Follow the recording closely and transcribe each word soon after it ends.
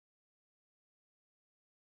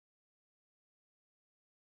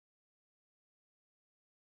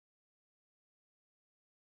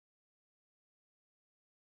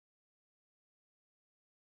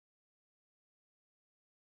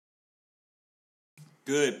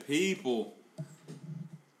good, people?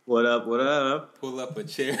 What up? What up? Pull up a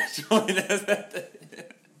chair, join us at the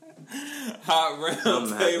hot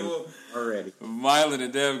round table. Already. Mylan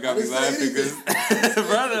and Dev got me laughing because,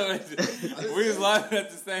 brother, we was laughing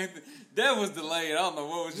at the same thing. Dev was delayed. I don't know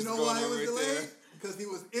what was just going on right there. You know why he was delayed? Because he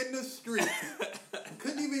was in the street.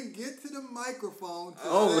 Couldn't even get to the microphone.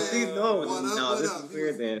 This is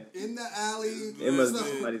weird then. In the alley. It must be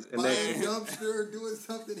somebody's connection. Buying a dumpster, doing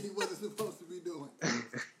something he wasn't supposed to be doing.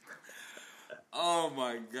 Oh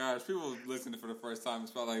my gosh. People listening for the first time.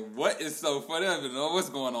 It's probably like, what is so funny? I don't know what's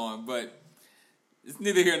going on, but it's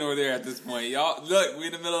neither here nor there at this point. Y'all, look, we're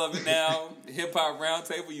in the middle of it now. Hip Hop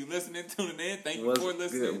Roundtable. You listening, tuning in. Thank you for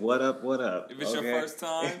listening. Good. What up? What up? If it's your first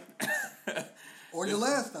time. Or your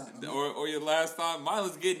last time. Or your last time.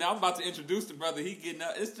 Mylan's getting out. I'm about to introduce the brother. He getting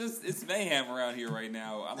out. It's mayhem around here right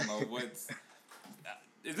now. I don't know what's...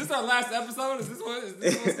 Is this our last episode? Is this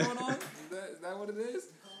what's going on? Is that what it is?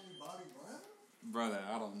 Brother,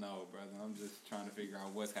 I don't know, brother. I'm just trying to figure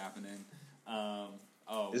out what's happening.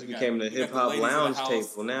 This became the Hip Hop Lounge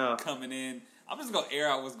table now. Coming in. I'm just going to air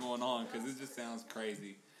out what's going on because it just sounds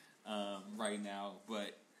crazy right now.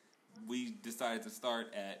 But we decided to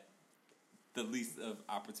start at the least of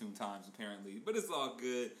opportune times, apparently. But it's all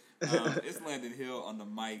good. It's Landon Hill on the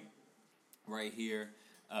mic right here.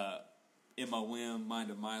 M.O.M.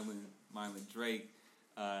 Mind of Mylan Drake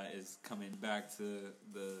is coming back to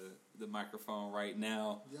the microphone right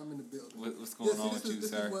now. Yeah, I'm in the building. What's going on with you,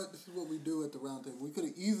 sir? This is what we do at the round table. We could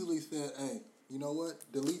have easily said, hey, you know what?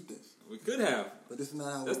 Delete this. We could have. But this is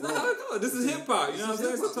not how That's not how it goes. This is hip-hop. You know what I'm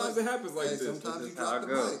saying? Sometimes it happens like this. Sometimes you drop the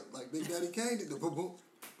mic. Like Big Daddy Kane did the boom-boom.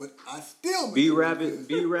 But I still...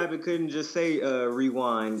 B-Rabbit couldn't just say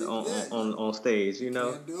rewind on stage, you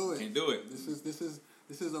know? Can't do it.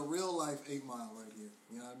 This is a real-life 8 Mile right here.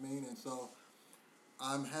 You know what I mean? And so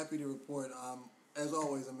I'm happy to report... as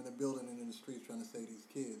always, I'm in the building and in the streets trying to save these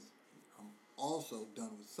kids. I'm also done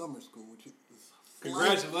with summer school, which is...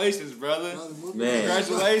 Congratulations, brother. Man.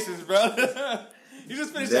 Congratulations, brother. You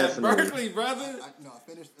just finished at Berkeley, brother. I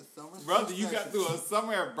finished the summer. Brother, you got through a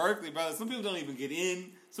summer at Berkeley, brother. Some people don't even get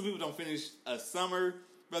in. Some people don't finish a summer.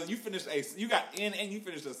 Brother, you got in and you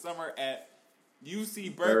finished a summer at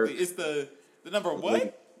UC Berkeley. It's the number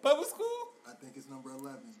what? Public school? I think it's number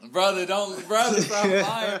 11. Brother, stop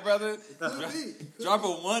lying, brother. Drop a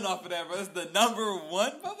 1 off of that, brother. It's the number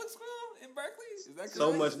 1 public school in Berkeley? Is that correct?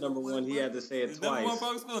 So much number 1, he had to say it twice. Number 1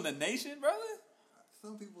 public school in the nation, brother?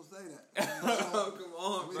 Some people say that. Oh, come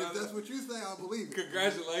on, brother. If that's what you say, I'll believe it.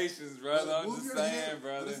 Congratulations, brother. I'm just saying,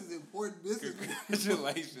 brother. This is important business.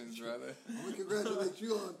 Congratulations, brother. I'm going to congratulate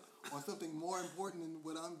you on something more important than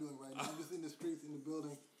what I'm doing right now. I'm just in the streets, in the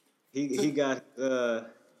building.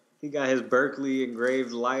 He got his Berkeley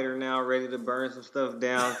engraved lighter now, ready to burn some stuff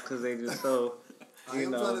down because they just so. I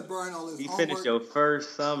am trying to burn all this He homework. finished your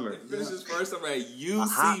first summer. He finished his first summer at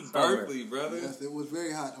UC Berkeley, brother. Yes, it was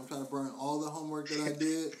very hot. I'm trying to burn all the homework that I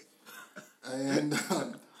did. And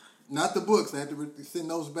not the books. I had to send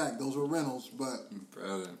those back. Those were rentals, but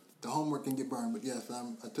brother, the homework can get burned. But yes,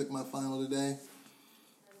 I took my final today.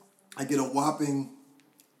 I get a whopping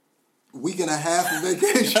week and a half of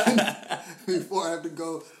vacation before I have to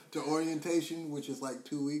go to orientation, which is like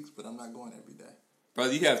 2 weeks, but I'm not going every day.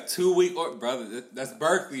 Brother, you have 2 week brother. That's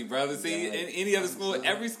Berkeley, brother. See, in any other school,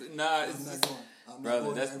 every school, nah, it's just,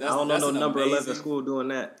 brother. That's I don't know no number amazing, 11 school doing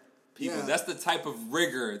that. People, that's the type of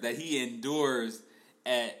rigor that he endures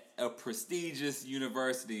at a prestigious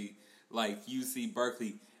university like UC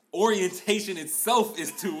Berkeley. Orientation itself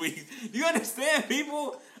is 2 weeks. Do you understand,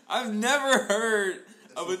 people? I've never heard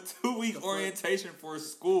of a 2 week orientation for a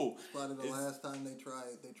school. Probably the last time they tried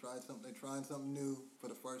something. They're trying something new for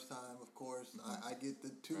the first time. Of course, I get the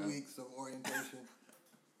 2 weeks of orientation.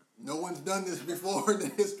 No one's done this before in the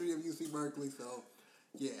history of UC Berkeley, so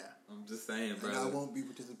yeah. I'm just saying, brother. And I won't be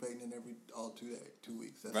participating in all 2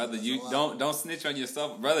 weeks. Brother, you don't snitch on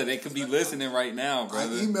yourself, brother. They could be listening right now,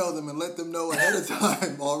 brother. I emailed them and let them know ahead of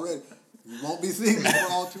time already. You won't be seeing me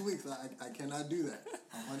for all 2 weeks. I cannot do that.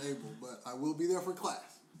 I'm unable, but I will be there for class.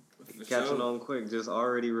 Catching on quick, just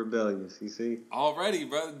already rebellious, you see? Already,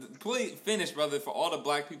 brother. Please finish, brother, for all the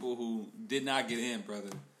black people who did not get in, brother.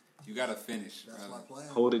 You got to finish, That's brother. my plan.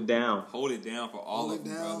 Hold it down. Hold it down for all of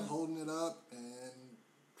them, brother. Holding it up, and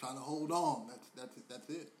trying to hold on. That's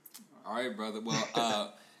it. All right, brother.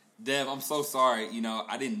 Well, Dev, I'm so sorry. You know,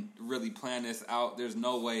 I didn't really plan this out. There's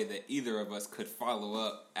no way that either of us could follow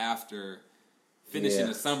up after finishing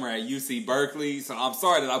the summer at UC Berkeley. So I'm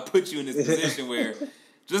sorry that I put you in this position where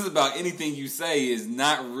just about anything you say is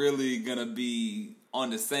not really going to be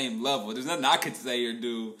on the same level. There's nothing I could say or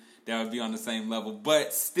do that would be on the same level.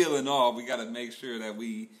 But still, in all, we got to make sure that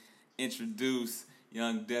we introduce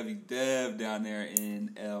young Debbie Dev down there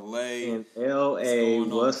in L.A. In L.A.,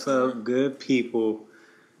 what's up, good people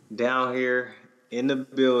down here in the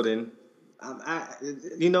building?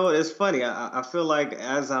 It's funny. I feel like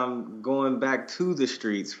as I'm going back to the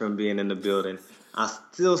streets from being in the building, I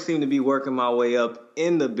still seem to be working my way up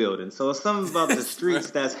in the building. So it's something about the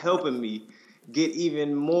streets that's helping me get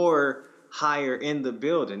even more higher in the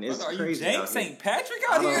building. It's Brother, crazy. Are you James St. Patrick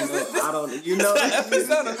out here? I don't. You know,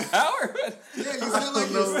 episode of Power. Yeah, you sound like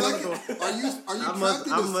you're stuck. Are you trapped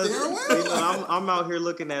in a stairwell? You know, I'm out here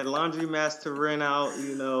looking at laundromats to rent out.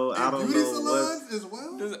 You know, and I don't beauty know salons what. as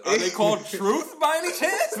well. Are they called Truth by any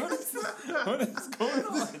chance? What is going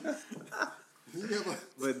on?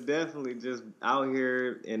 But definitely just out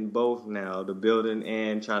here in both now, the building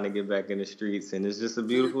and trying to get back in the streets, and it's just a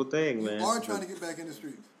beautiful thing, man. You are trying to get back in the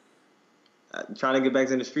streets. Trying to get back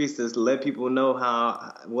in the streets to let people know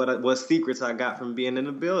what secrets I got from being in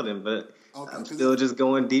the building, but I'm still just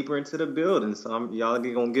going deeper into the building, so y'all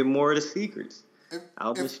gonna get more of the secrets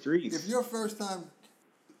out in the streets. If your first time,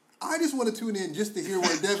 I just want to tune in just to hear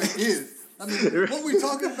where Devin is. I mean, what we're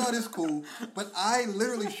talking about is cool, but I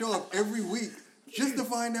literally show up every week just to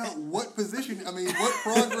find out what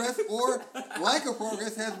progress or lack of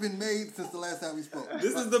progress has been made since the last time we spoke.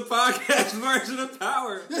 This is the podcast version of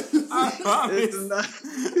Power. I promise.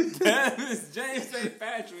 That is James St.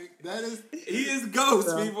 Patrick. He is Ghost,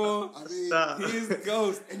 people. I mean, he is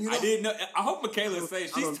Ghost. And I didn't know. I hope Michaela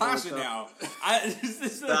says she's Tasha now.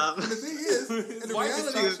 Stop. The thing is, the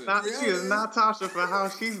reality she is not Tasha for how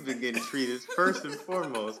she's been getting treated, first and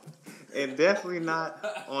foremost. And definitely not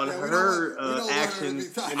on her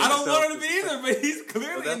actions. I don't want her to be either, but he's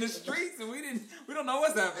clearly in the streets, and we don't know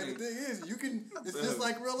what's happening. And the thing is, it's just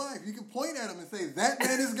like real life. You can point at him and say, "That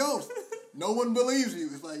man is Ghost." No one believes you.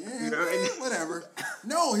 It's like, whatever.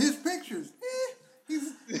 No, his pictures.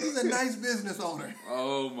 He's a nice business owner.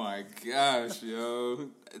 Oh my gosh, yo,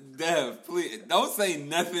 Dev, please don't say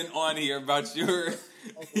nothing on here about your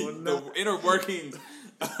the inner workings.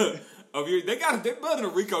 They're building a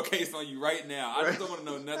RICO case on you right now. I just don't want to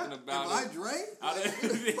know nothing about it. Am I Dre?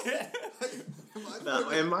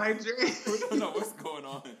 Am I Dre? We don't know what's going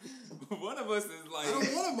on. One of us is like, I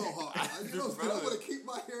don't want a mohawk. I want to keep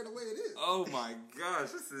my hair the way it is. Oh my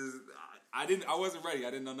gosh, I wasn't ready.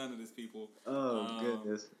 I didn't know none of this, people. Oh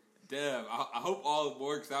goodness. Dev, I hope all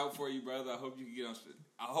works out for you, brother. I hope you can get on.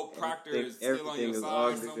 I hope Proctor is still on your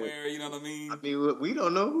side somewhere. You know what I mean? I mean, we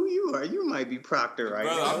don't know who you are. You might be Proctor right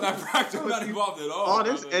brother, now. I'm not Proctor. I'm not involved at all. All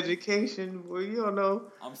this education, well, you don't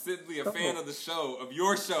know. I'm simply a fan of the show, of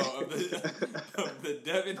your show, of the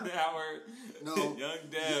Devin Howard, young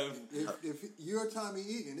Dev. If you're Tommy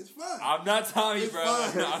Egan, it's fine. I'm not Tommy, it's bro.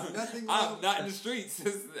 I'm not in the streets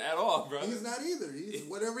at all, bro. He's not either. He's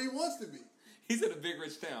whatever he wants to be. He's in a big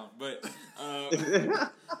rich town, but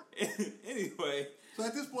anyway. So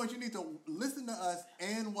at this point, you need to listen to us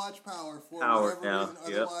and watch Power for whatever reason.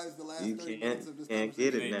 Otherwise, the last 30 minutes of this can't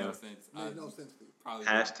get it made now. Made no sense to you. Probably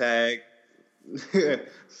Hashtag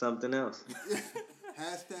something else.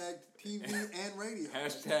 Hashtag TV and radio.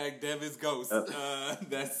 Hashtag Dev is Ghost.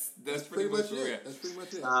 That's pretty much it. That's pretty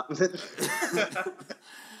much it.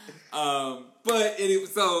 But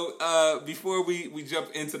before we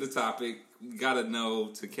jump into the topic, we gotta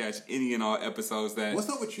know to catch any and all episodes that. What's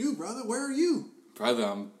up with you, brother? Where are you?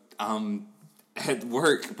 Brother, I'm at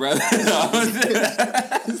work, brother.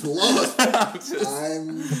 He's lost. I'm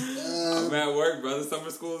at work, brother. Summer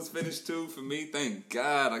school is finished too for me. Thank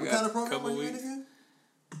God. What kind of program are you in again?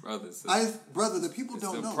 Brother, the people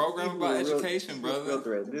don't know. It's a program about education, brother. Real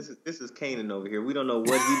threat. This is Kanan over here. We don't know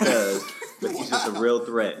what he does, but he's just a real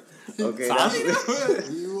threat. Okay,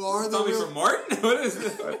 you are the Tommy from Martin. What is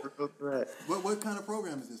this? Real threat. What kind of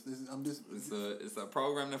program is this? It's a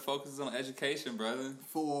program that focuses on education, brother.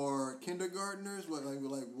 For kindergartners, what?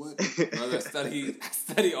 Brother, I study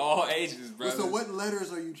all ages, brother. So what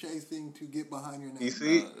letters are you chasing to get behind your name? You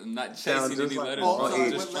see, not chasing any letters. What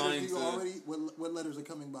letters are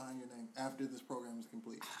coming behind your name after this program is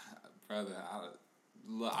complete? Brother, I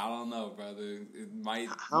don't know, brother. It might.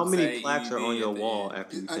 How many plaques are on your wall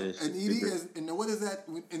after you finish? An ED and what is that?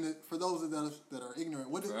 For those that are ignorant,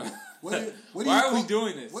 what why are we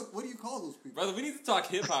doing this? What do you call those people? Brother, we need to talk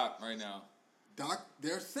hip hop right now.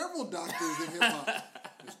 There's several doctors in hip hop.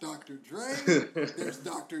 There's Dr. Dre. There's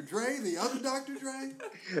Dr. Dre, the other Dr. Dre.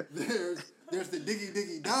 There's the Diggy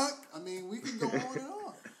Diggy Doc. I mean, we can go on and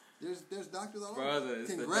on. There's Dr. doctors all over. Brother,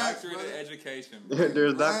 it's Congrats, the doctorate of education.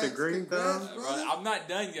 There's Dr. Green Thumb. Brother, I'm not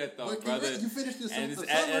done yet, though, brother. You finished this and it's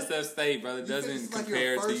summer. at SF State, brother. It doesn't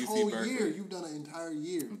compare to UC Berkeley. Year. You've done an entire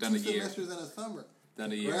year. I've done 2 a year. semesters in a summer.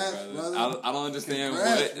 Done a year, brother. I don't understand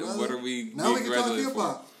what are we now we can talk graduated hip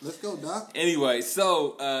hop. Let's go, Doc. Anyway,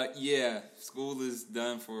 so yeah, school is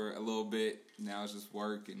done for a little bit. Now it's just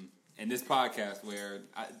work and this podcast where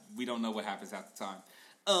we don't know what happens half the time.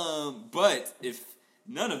 But if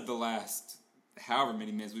none of the last however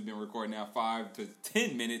many minutes we've been recording now, 5 to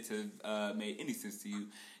 10 minutes have made any sense to you,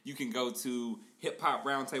 you can go to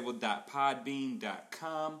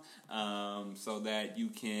hiphoproundtable.podbean.com so that you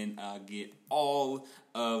can get all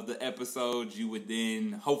of the episodes. You would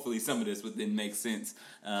then, hopefully some of this would then make sense.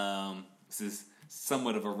 This is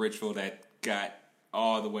somewhat of a ritual that got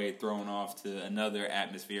all the way thrown off to another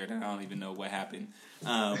atmosphere that I don't even know what happened.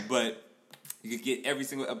 But you can get every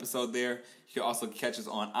single episode there. You can also catch us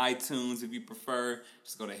on iTunes if you prefer.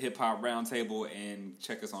 Just go to Hip Hop Roundtable and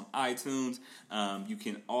check us on iTunes. You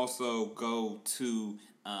can also go to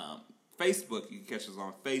Facebook. You can catch us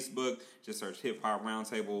on Facebook. Just search Hip Hop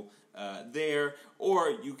Roundtable there. Or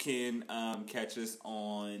you can catch us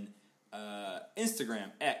on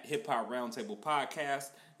Instagram at Hip Hop Roundtable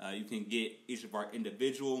Podcast. You can get each of our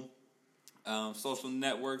individual social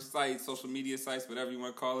network sites, social media sites, whatever you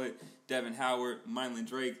want to call it. Devin Howard, Mylan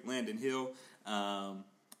Drake, Landon Hill,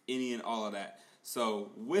 any and all of that.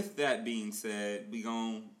 So with that being said, we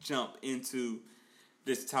gonna jump into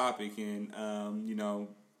this topic, and Mylan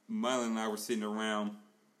and I were sitting around,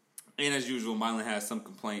 and as usual, Mylan has some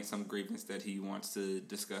complaint, some grievance that he wants to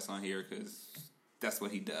discuss on here because that's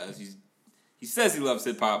what he does. He says he loves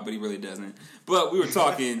hip hop, but he really doesn't. But we were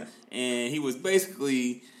talking, and he was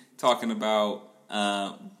basically talking about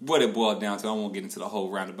what it boiled down to. I won't get into the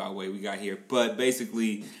whole roundabout way we got here. But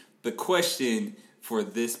basically, the question for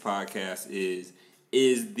this podcast is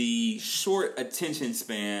the short attention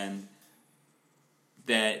span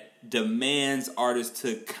that demands artists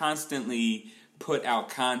to constantly put out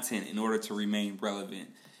content in order to remain relevant,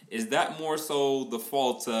 is that more so the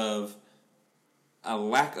fault of a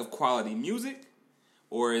lack of quality music,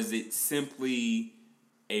 or is it simply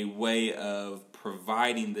a way of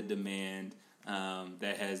providing the demand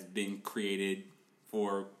that has been created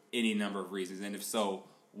for any number of reasons? And if so,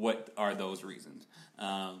 what are those reasons?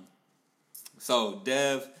 So,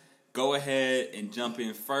 Dev, go ahead and jump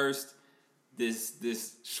in first.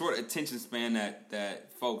 This short attention span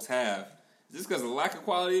that folks have, is this because of lack of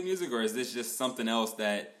quality music, or is this just something else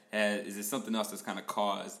that's kind of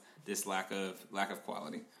caused this lack of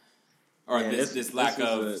quality, or this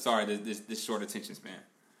short attention span?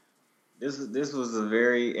 This was a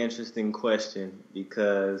very interesting question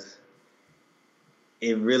because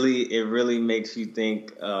it really makes you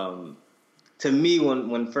think. To me,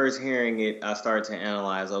 when first hearing it, I started to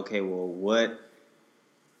analyze. Okay, well,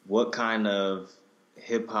 what kind of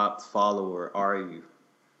hip hop follower are you?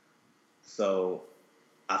 So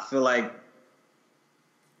I feel like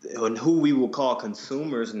who we will call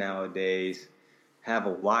consumers nowadays have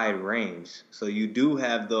a wide range. So you do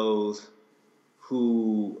have those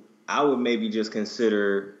who I would maybe just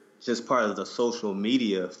consider just part of the social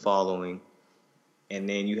media following, and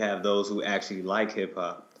then you have those who actually like hip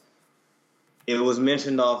hop. It was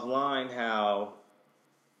mentioned offline how,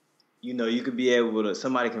 you could be able to,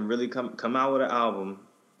 somebody can really come out with an album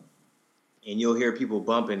and you'll hear people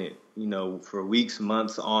bumping it, for weeks,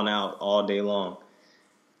 months on out, all day long.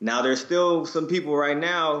 Now, there's still some people right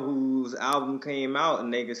now whose album came out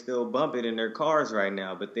and they can still bump it in their cars right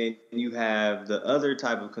now. But then you have the other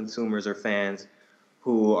type of consumers or fans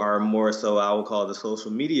who are more so, I would call the social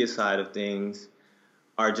media side of things,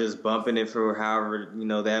 are just bumping it for however,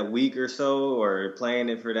 that week or so, or playing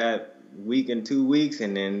it for that week and 2 weeks,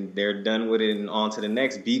 and then they're done with it and on to the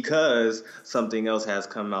next because something else has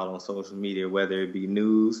come out on social media, whether it be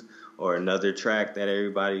news or another track that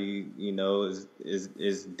everybody,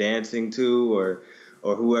 is dancing to, or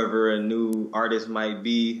whoever a new artist might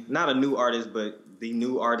be. Not a new artist, but the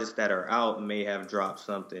new artists that are out may have dropped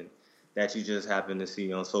something that you just happen to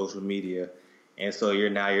see on social media. And so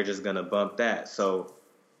you're just going to bump that. So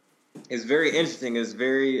it's very interesting. It's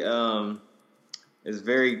very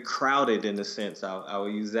crowded in a sense. I will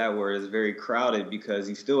use that word. It's very crowded because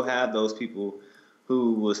you still have those people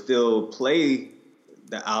who will still play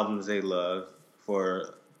the albums they love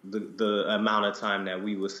for the amount of time that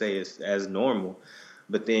we would say is as normal.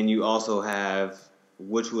 But then you also have,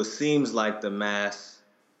 which seems like the masses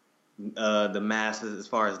as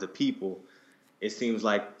far as the people, it seems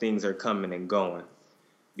like things are coming and going.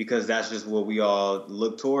 Because that's just what we all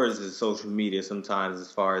look towards is social media sometimes,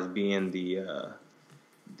 as far as being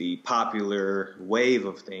the popular wave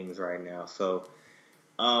of things right now. So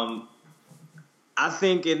I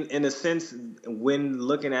think in a sense, when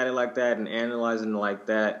looking at it like that and analyzing it like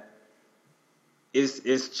that,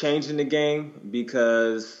 it's changing the game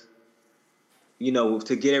because,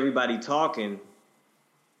 to get everybody talking,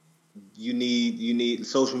 you need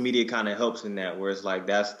social media kind of helps in that, where it's like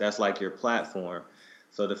that's like your platform.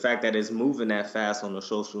 So the fact that it's moving that fast on the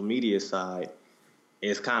social media side,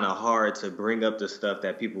 it's kind of hard to bring up the stuff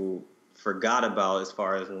that people forgot about. As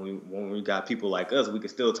far as when we got people like us, we could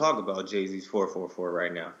still talk about Jay-Z's 444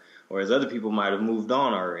 right now, whereas other people might have moved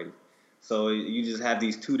on already. So you just have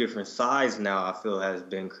these two different sides now, I feel, has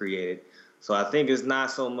been created. So I think it's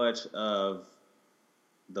not so much of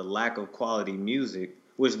the lack of quality music,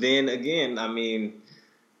 which then again, I mean,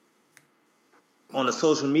 on the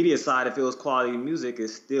social media side, if it was quality music, it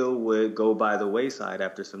still would go by the wayside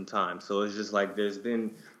after some time. So it's just like there's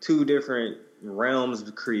been two different realms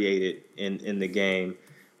created in the game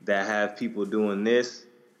that have people doing this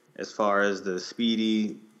as far as the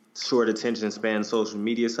speedy, short attention span social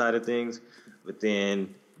media side of things. But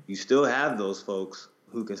then you still have those folks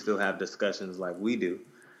who can still have discussions like we do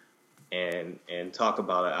and talk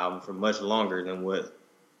about an album for much longer than what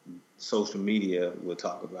social media would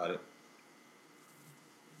talk about it.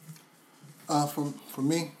 For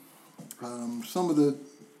me, sharing some of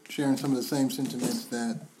the same sentiments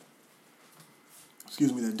that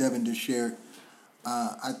Devin just shared.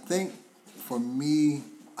 I think for me,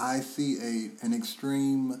 I see an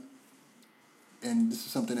extreme, and this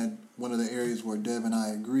is something that one of the areas where Dev and I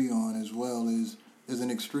agree on as well is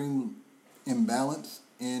an extreme imbalance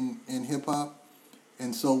in hip hop,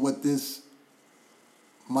 and so what this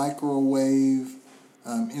microwave,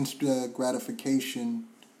 instant gratification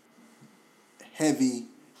heavy,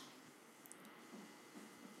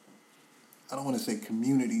 I don't want to say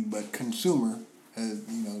community, but consumer, as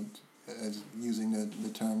using the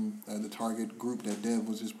term, the target group that Dev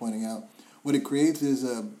was just pointing out. What it creates is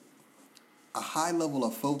a high level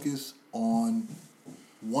of focus on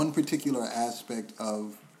one particular aspect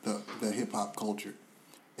of the hip hop culture,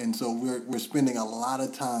 and so we're spending a lot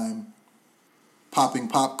of time popping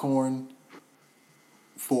popcorn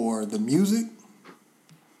for the music,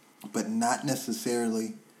 but not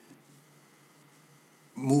necessarily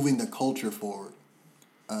moving the culture forward.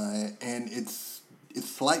 And it's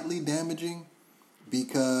slightly damaging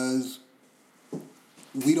because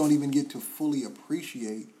we don't even get to fully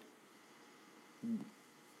appreciate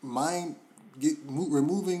removing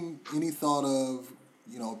any thought of,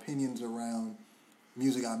 opinions around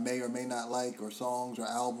music I may or may not like, or songs or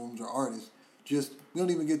albums or artists. Just, we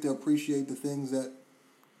don't even get to appreciate the things that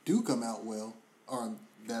do come out well, or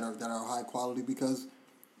that are high quality, because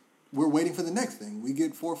we're waiting for the next thing. We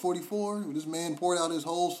get 444. This man poured out his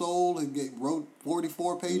whole soul and wrote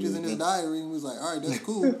 44 pages in his diary, and was like, "All right, that's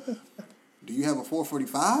cool. Do you have a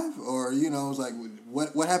 445?" Or it's like,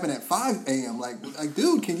 what happened at 5 a.m.? Like,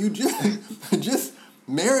 dude, can you just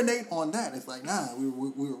marinate on that? It's like, nah,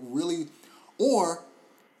 we're really, or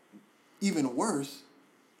even worse,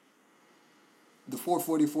 the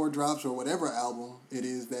 444 drops, or whatever album it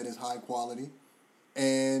is that is high quality,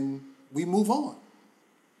 and we move on.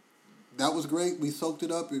 That was great. We soaked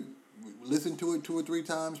it up. We listened to it 2 or 3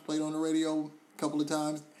 times, played on the radio a couple of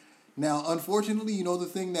times. Now, unfortunately, the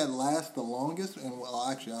thing that lasts the longest, and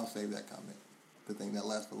actually, I'll save that comment. The thing that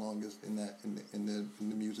lasts the longest in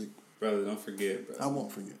the music. Brother, don't forget, brother. I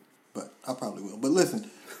won't forget, but I probably will. But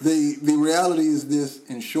listen, the reality is this,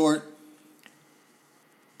 in short: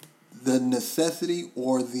 the necessity,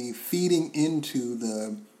 or the feeding into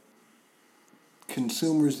the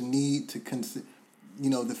consumer's need to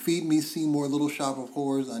the Feed Me Seymour Little Shop of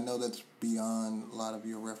Horrors. I know that's beyond a lot of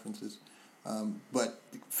your references. But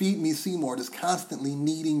Feed Me Seymour, is constantly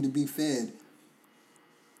needing to be fed.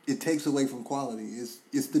 It takes away from quality.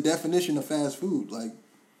 It's the definition of fast food. Like,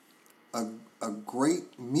 a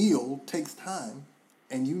great meal takes time,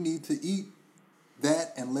 and you need to eat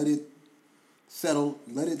that and let it settle,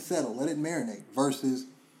 let it marinate, versus,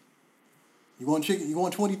 you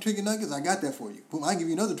want 20 chicken nuggets? I got that for you. Boom, I can give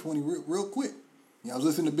you another 20 real quick. I was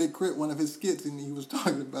listening to Big Crit, one of his skits, and he was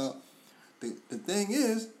talking about, the thing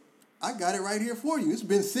is, I got it right here for you. It's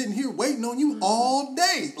been sitting here waiting on you all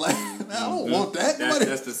day. Like, I don't want that.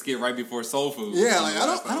 That's the skit right before Soul Food. Yeah, like,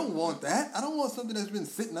 I don't want that. I don't want something that's been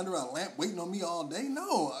sitting under a lamp waiting on me all day.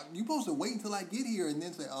 No, you're supposed to wait until I get here and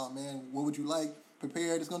then say, "Oh man, what would you like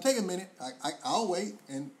prepared? It's gonna take a minute. I'll wait,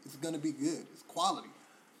 and it's gonna be good. It's quality."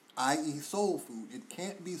 I.e. soul food. It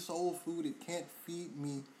can't be soul food. It can't feed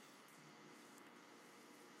me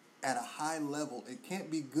at a high level. It can't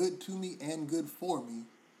be good to me and good for me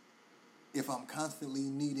if I'm constantly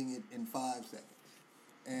needing it in 5 seconds.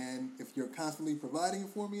 And if you're constantly providing it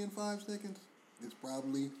for me in 5 seconds, it's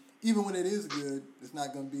probably, even when it is good, it's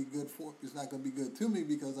not going to be good to me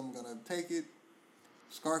because I'm going to take it,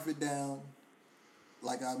 scarf it down,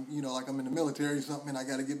 like I'm in the military or something, and I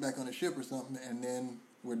got to get back on a ship or something, and then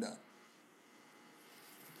we're done.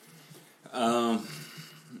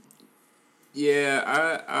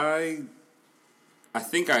 Yeah, I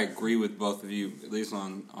think I agree with both of you, at least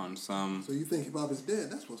on some. So you think hip hop is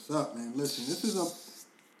dead? That's what's up, man. Listen, this is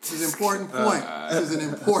an important point. This is an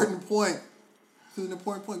important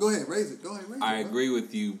point. Go ahead, raise it. I agree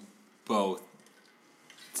with you both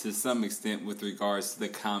to some extent with regards to the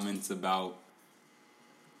comments about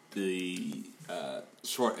the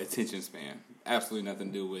short attention span. Absolutely nothing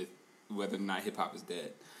to do with whether or not hip hop is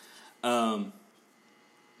dead.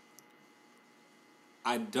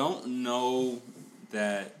 I don't know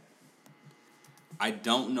that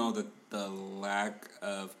the lack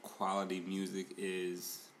of quality music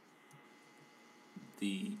is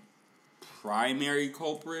the primary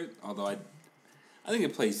culprit, although I think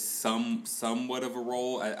it plays somewhat of a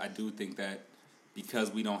role. I do think that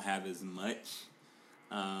because we don't have as much,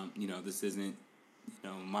 this isn't,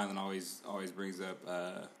 Mylan always brings up,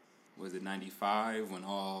 was it 95 when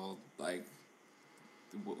all, like,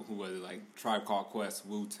 who was it, like Tribe Called Quest,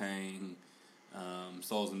 Wu-Tang,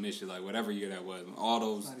 Souls of Mission, like whatever year that was, when all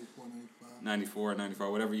those 94, 95,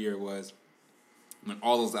 whatever year it was, when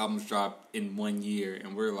all those albums dropped in 1 year,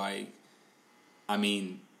 and we're like, I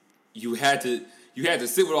mean, you had to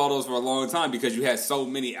sit with all those for a long time because you had so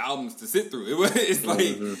many albums to sit through. It's like,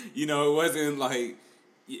 it wasn't like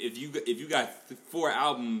if you got 4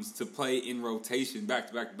 albums to play in rotation back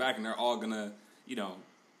to back to back, and they're all gonna,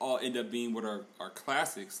 all end up being what are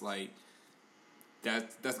classics, like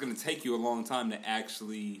that's gonna take you a long time to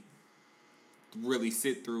actually really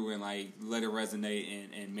sit through and like let it resonate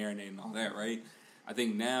and marinate and all that, right? I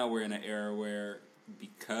think now we're in an era where,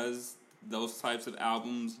 because those types of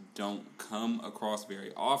albums don't come across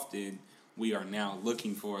very often, we are now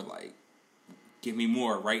looking for, like, give me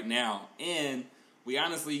more right now. And we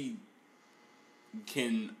honestly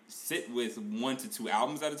can sit with 1 to 2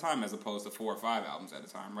 albums at a time as opposed to 4 or 5 albums at a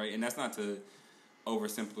time, right? And that's not to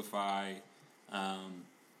oversimplify,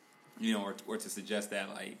 or to suggest that,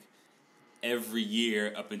 like, every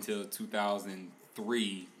year up until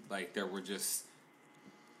 2003, like, there were just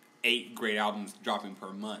 8 great albums dropping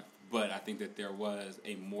per month. But I think that there was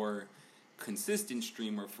a more consistent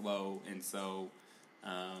streamer flow, and so,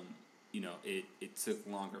 it took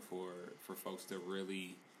longer for folks to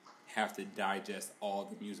really have to digest all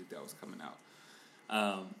the music that was coming out.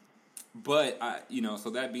 But so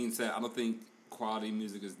that being said, I don't think quality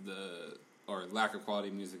music or lack of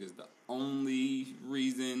quality music is the only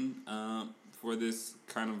reason for this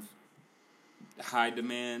kind of high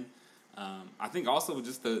demand. I think also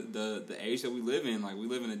just the age that we live in, like we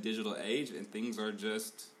live in a digital age, and things are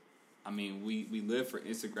just, we live for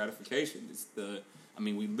instant gratification.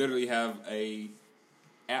 We literally have a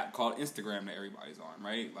app called Instagram that everybody's on,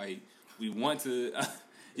 right? Like, we want to,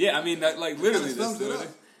 literally this.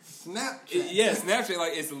 Snapchat. Snapchat.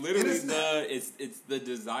 Like, it's literally it's the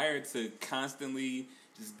desire to constantly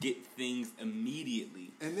just get things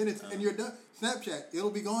immediately. And then and you're done. Snapchat,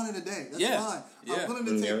 it'll be gone in a day. That's fine. Yeah. I'm willing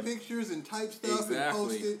to take pictures and type stuff and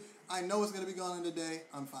post it. I know it's going to be gone in a day.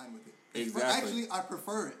 I'm fine with it. Exactly. Actually, I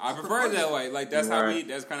prefer it. I prefer it that way. Like, that's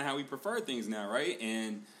that's kind of how we prefer things now, right?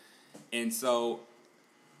 And so,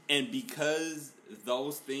 and because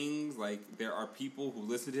those things, like, there are people who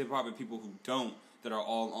listen to hip hop and people who don't, that are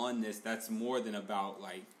all on this. That's more than about,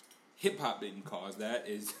 like, hip hop didn't cause that.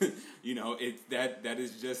 Is it's that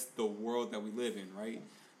is just the world that we live in, right?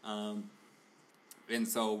 And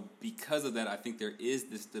so because of that, I think there is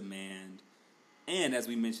this demand. And as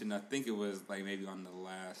we mentioned, I think it was like maybe on the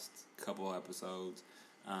last couple episodes,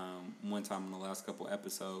 one time on the last couple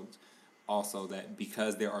episodes, also that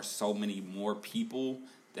because there are so many more people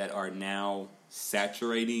that are now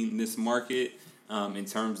saturating this market, in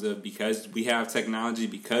terms of, because we have technology,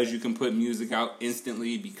 because you can put music out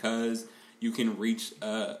instantly, because you can reach,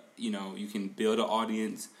 you can build an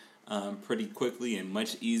audience pretty quickly and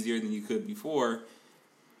much easier than you could before.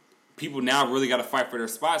 People now really got to fight for their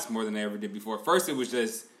spots more than they ever did before. First, it was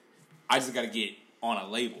just, I just got to get on a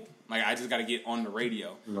label. Like, I just got to get on the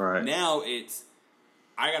radio. Right. Now it's,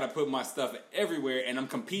 I got to put my stuff everywhere, and I'm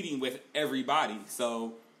competing with everybody.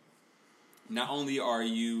 So not only are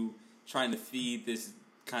you trying to feed this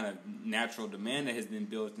kind of natural demand that has been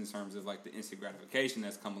built in terms of, like, the instant gratification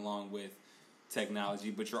that's come along with technology,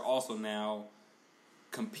 but you're also now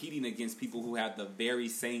competing against people who have the very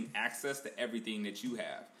same access to everything that you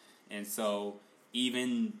have. And so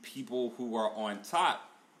even people who are on top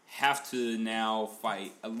have to now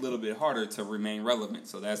fight a little bit harder to remain relevant.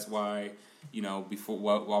 So that's why, before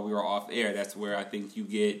while we were off air, that's where I think you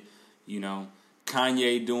get,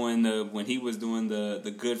 Kanye doing when he was doing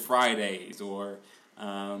the Good Fridays, or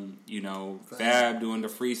Fab doing the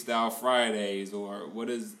Freestyle Fridays, or what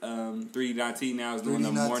is 3-T now is doing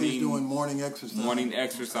the morning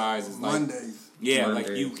exercises Mondays. Like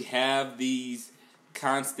you have these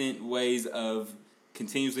constant ways of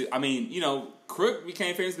continuously. I mean, Crook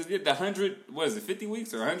became famous because he did 50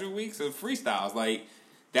 weeks or 100 weeks of freestyles. Like,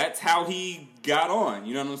 that's how he got on.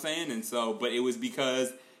 You know what I'm saying? And so, but it was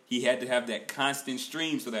because he had to have that constant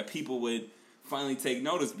stream so that people would finally take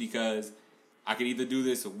notice, because I could either do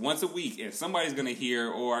this once a week and somebody's going to hear,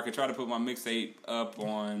 or I could try to put my mixtape up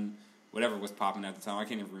on whatever was popping at the time. I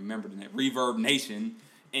can't even remember the name. Reverb Nation.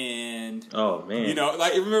 And, oh, man.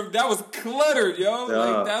 Remember, that was cluttered, yo.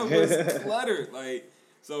 Like, that was cluttered. Like,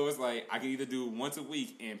 so it's like, I can either do once a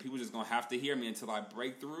week and people just going to have to hear me until I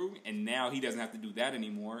break through. And now he doesn't have to do that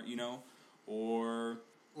anymore, or...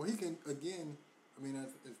 Well, he can, again... I mean,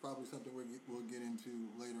 it's probably something we'll get into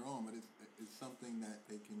later on, but it's something that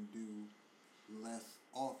they can do less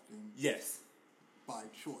often. Yes. By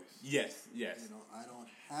choice. Yes. I don't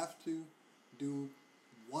have to do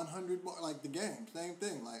 100 bars, like the game, same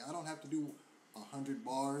thing. Like, I don't have to do 100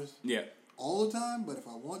 bars all the time, but if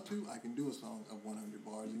I want to, I can do a song of 100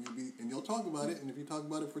 bars, and you'll talk about it, and if you talk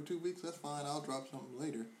about it for 2 weeks, that's fine. I'll drop something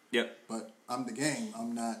later. Yep. But I'm the game.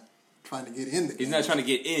 I'm not trying to get in the game. He's not trying to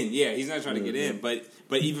get in. Yeah, he's not trying to get in. But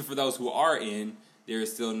even for those who are in, there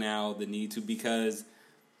is still now the need to, because,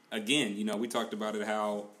 again, we talked about it,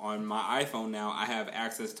 how on my iPhone now I have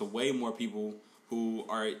access to way more people who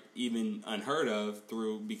are even unheard of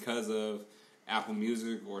because of Apple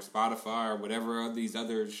Music or Spotify or whatever these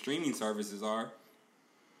other streaming services are.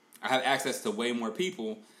 I have access to way more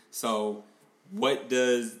people. So what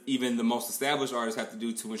does even the most established artists have to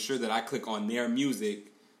do to ensure that I click on their music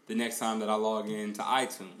the next time that I log into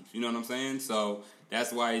iTunes? You know what I'm saying? So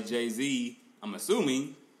that's why Jay-Z, I'm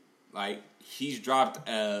assuming, like, he's dropped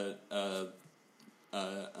a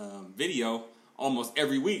video almost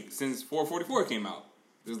every week since 444 came out.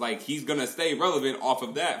 It's like he's going to stay relevant off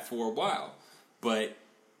of that for a while. But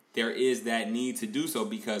there is that need to do so,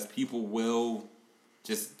 because people will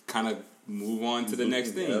just kind of move on to the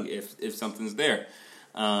next thing if something's there.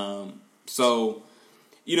 So...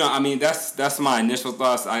 I mean, that's my initial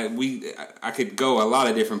thoughts. I could go a lot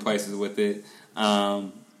of different places with it.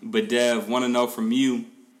 But Dev, want to know from you,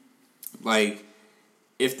 like,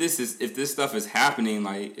 if this stuff is happening,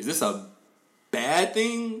 like, is this a bad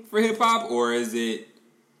thing for hip hop, or does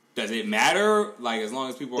it matter? Like, as long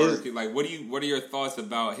as people are like, what are your thoughts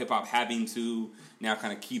about hip hop having to now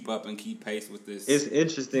kind of keep up and keep pace with this? It's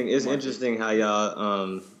interesting. It's interesting how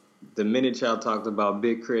y'all the minute y'all talked about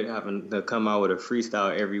Big Crit having to come out with a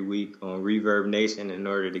freestyle every week on Reverb Nation in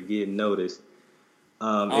order to get noticed.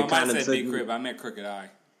 I kind of said Big Crit, but I meant Crooked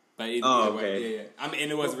I. But either way, yeah. I mean,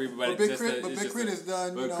 and it wasn't Reverb, but Big Crit has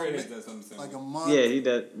done, Crit has done something similar. Like a month. Yeah, he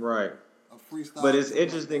does, right. A freestyle. But it's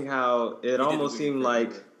interesting how it almost seemed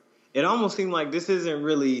like this isn't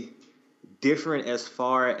really different as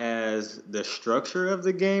far as the structure of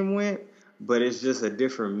the game went. But it's just a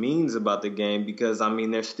different means about the game, because, I mean,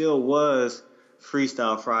 there still was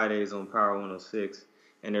Freestyle Fridays on Power 106,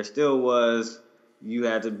 and there still was, you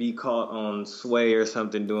had to be caught on Sway or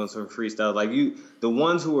something doing some freestyle. Like, the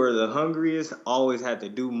ones who were the hungriest always had to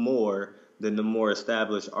do more than the more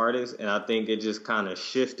established artists, and I think it just kind of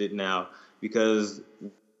shifted now, because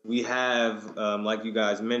we have, like you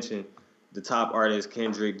guys mentioned, the top artists,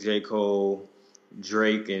 Kendrick, J. Cole,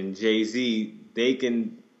 Drake, and Jay-Z, they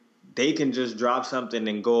can just drop something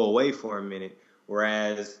and go away for a minute.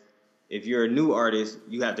 Whereas if you're a new artist,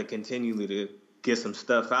 you have to continually to get some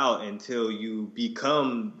stuff out until you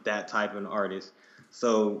become that type of artist.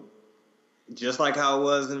 So just like how it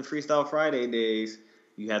was in Freestyle Friday days,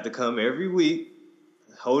 you have to come every week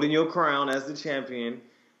holding your crown as the champion.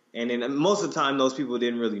 And then most of the time, those people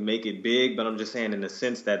didn't really make it big, but I'm just saying in the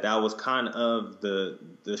sense that was kind of the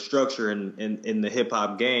structure in the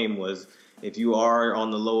hip-hop game was, if you are on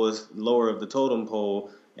the lower of the totem pole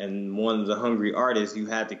and one of the hungry artists, you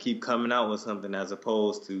had to keep coming out with something, as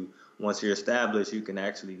opposed to once you're established, you can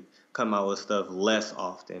actually come out with stuff less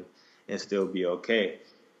often and still be okay.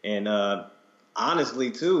 And honestly,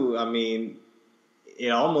 too, I mean, it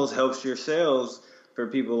almost helps your sales for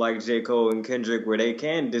people like J. Cole and Kendrick, where they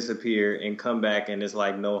can disappear and come back and it's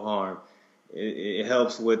like no harm. It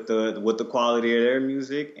helps with the quality of their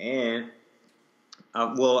music. And I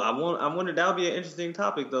wonder, that would be an interesting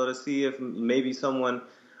topic, though, to see if maybe someone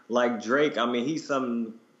like Drake, I mean, he's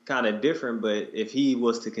something kind of different, but if he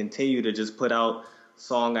was to continue to just put out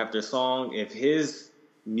song after song, if his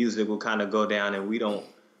music will kind of go down and we don't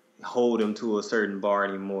hold him to a certain bar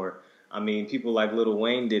anymore. I mean, people like Lil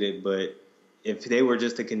Wayne did it, but if they were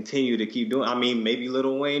just to continue to keep doing, I mean, maybe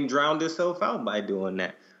Lil Wayne drowned himself out by doing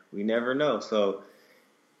that. We never know. So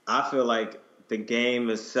I feel like the game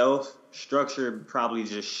itself, structure probably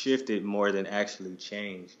just shifted more than actually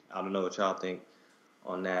changed. I don't know what y'all think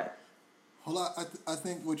on that. Hold on, I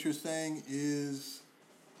think what you're saying is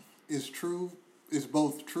true, is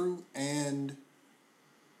both true and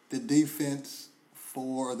the defense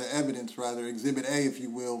for the evidence, rather, Exhibit A, if you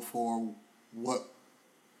will, for what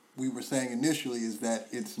we were saying initially is that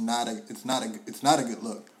it's not a good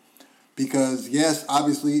look. Because yes,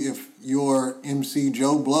 obviously, if you're MC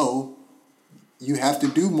Joe Blow, you have to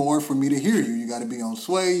do more for me to hear you. You got to be on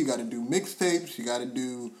Sway. You got to do mixtapes. You got to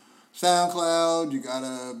do SoundCloud. You got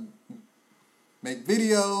to make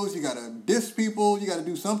videos. You got to diss people. You got to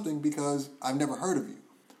do something because I've never heard of you.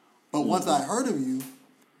 But once I heard of you,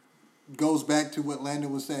 goes back to what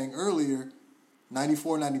Landon was saying earlier,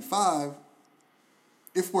 94, 95,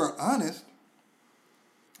 if we're honest,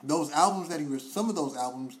 those albums some of those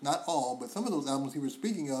albums, not all, but some of those albums he was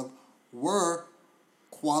speaking of were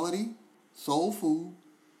quality, soul food,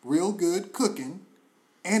 real good cooking,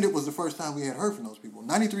 and it was the first time we had heard from those people.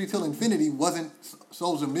 93 Till Infinity wasn't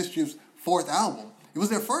Souls of Mischief's fourth album. It was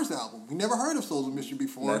their first album. We never heard of Souls of Mischief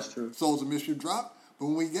before. That's true. Souls of Mischief dropped. But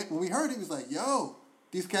when we heard it, it was like, yo,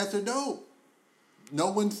 these cats are dope.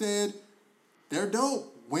 No one said they're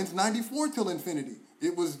dope. When's 94 Till Infinity?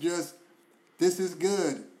 It was just, this is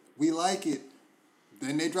good. We like it.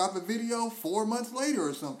 Then they drop a video 4 months later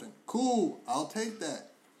or something. Cool, I'll take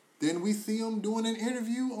that. Then we see them doing an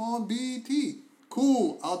interview on BET.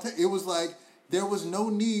 Cool, I'll take. It was like there was no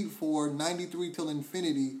need for 93 Till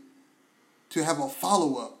Infinity to have a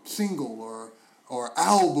follow-up single or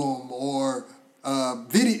album or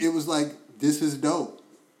video. It was like, this is dope.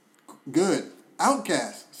 Good.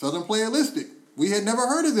 Outkast, Southern Playalistic. We had never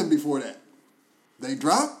heard of them before that. They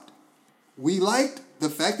dropped. We liked the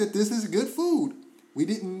fact that this is good food. We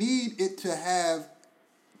didn't need it to have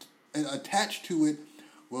attached to it,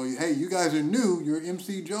 well, hey, you guys are new. You're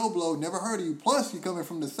MC Joe Blow. Never heard of you. Plus, you're coming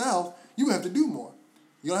from the South. You have to do more.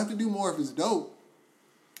 You don't have to do more if it's dope.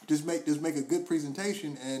 Just make a good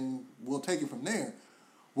presentation, and we'll take it from there.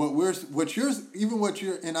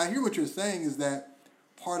 And I hear what you're saying is that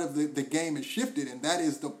part of the game has shifted, and that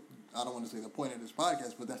is I don't want to say the point of this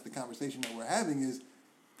podcast, but that's the conversation that we're having, is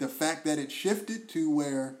the fact that it shifted to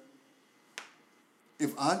where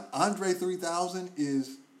if Andre 3000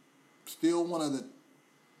 is still one of the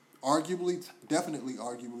definitely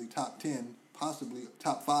arguably top 10, possibly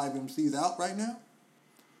top 5 MCs out right now,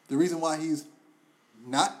 the reason why he's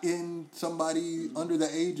not in somebody under the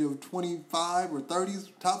age of 25 or 30's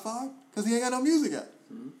top 5, because he ain't got no music out.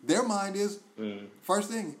 Mm-hmm. Their mind is, first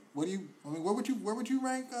thing, where would you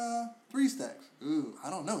rank 3 Stacks? Ooh, I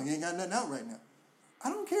don't know. He ain't got nothing out right now. I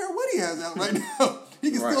don't care what he has out right now. He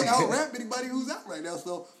can still out-rap anybody who's out right now.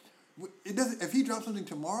 So it doesn't. If he drops something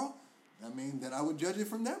tomorrow, I mean, then I would judge it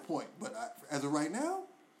from that point. But as of right now,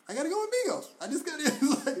 I got to go with Migos. I got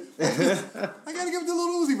to give it to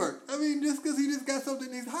Lil Uzi Vert. I mean, just because he just got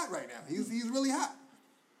something, he's hot right now. He's really hot.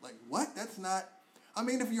 Like, what? That's not... I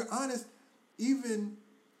mean, if you're honest, even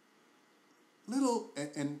little...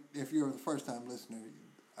 And if you're a first-time listener,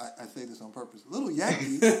 I say this on purpose. Little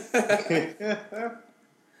Yachty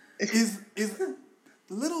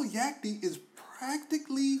Little Yachty is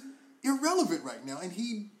practically irrelevant right now, and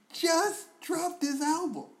he just dropped his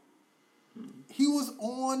album. He was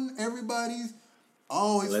on everybody's.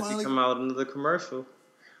 Unless he come out into the commercial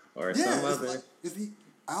or some other. Like, is the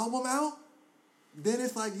album out? Then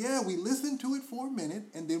it's like, yeah, we listened to it for a minute,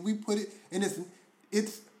 and then we put it, and it's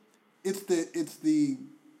the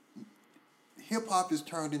hip hop is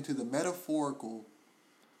turned into the metaphorical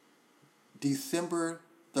December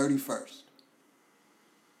 31st.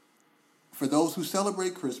 For those who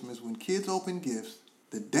celebrate Christmas, when kids open gifts,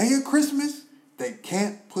 the day of Christmas, they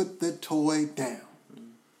can't put the toy down.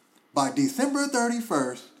 By December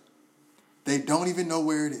 31st, they don't even know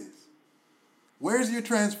where it is. Where's your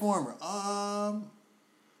Transformer? I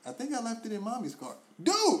think I left it in Mommy's car.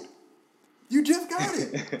 Dude, you just got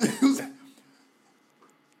it.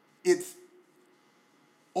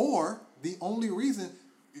 The only reason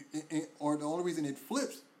it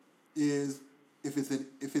flips is if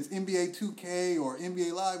it's NBA 2K or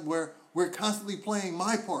NBA Live, where we're constantly playing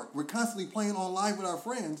My Park, we're constantly playing on live with our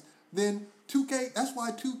friends, then 2K, that's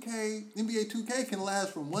why NBA 2K can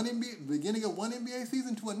last from beginning of one NBA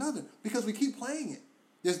season to another, because we keep playing it.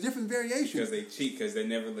 There's different variations. Because they cheat, because they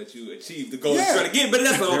never let you achieve the goal you're trying to get. But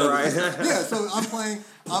that's all right. Yeah, so I'm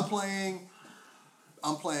playing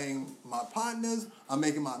my partners. I'm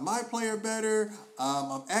making my player better.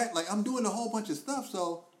 I'm doing a whole bunch of stuff.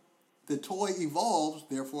 So the toy evolves.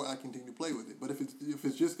 Therefore, I continue to play with it. But if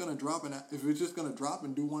it's just gonna drop and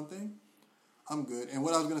do one thing, I'm good. And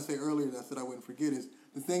what I was gonna say earlier that I said I wouldn't forget is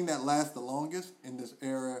the thing that lasts the longest in this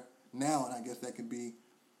era now, and I guess that could be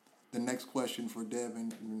the next question for Dev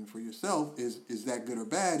and for yourself is that good or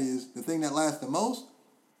bad? Is the thing that lasts the most?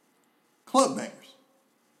 Club bangers.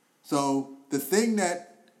 So the thing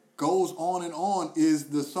that goes on and on is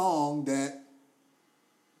the song that,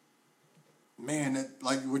 man, that,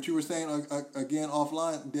 like what you were saying again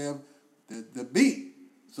offline, Dev, the beat.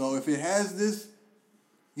 So if it has this,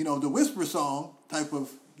 the whisper song type of,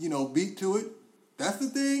 beat to it, that's the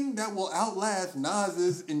thing that will outlast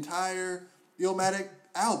Nas's entire Illmatic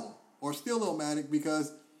album. Or still Illmatic,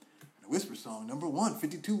 because the whisper song, number 1,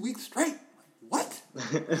 52 weeks straight. What?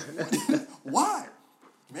 Why?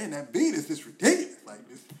 Man, that beat is just ridiculous. Like,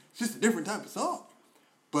 it's just a different type of song.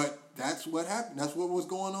 But that's what happened. That's what was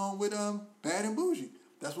going on with Bad and Bougie.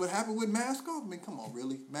 That's what happened with Mask Off. I mean, come on,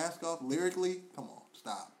 really? Mask Off, lyrically? Come on,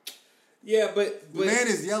 stop. Yeah, but the man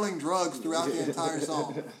is yelling drugs throughout the entire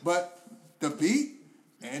song. But the beat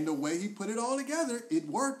and the way he put it all together, it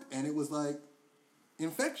worked, and it was, like,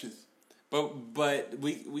 infectious. But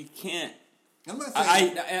we can't. I'm not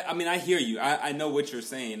saying. I mean, I hear you. I know what you're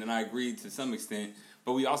saying, and I agree to some extent.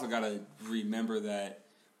 But we also got to remember that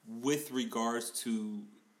with regards to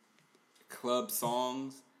club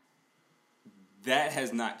songs, that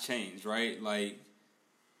has not changed, right? Like,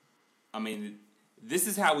 I mean, This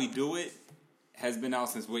Is How We Do It has been out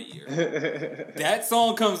since what year? That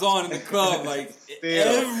song comes on in the club, like,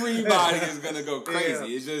 everybody is going to go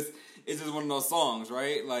crazy. It's just one of those songs,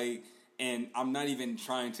 right? Like, and I'm not even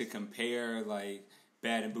trying to compare, like,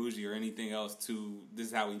 Bad and Bougie or anything else to This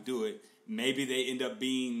Is How We Do It. Maybe they end up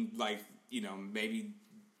being, like, maybe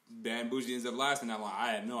Bad and Bougie ends up lasting that long.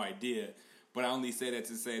 I have no idea. But I only say that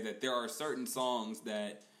to say that there are certain songs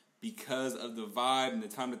that, because of the vibe and the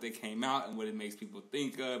time that they came out and what it makes people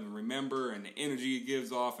think of and remember and the energy it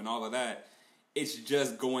gives off and all of that, it's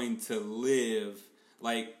just going to live.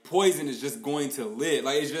 Like, Poison is just going to live.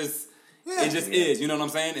 Like, it just is. You know what I'm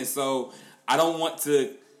saying? And so I don't want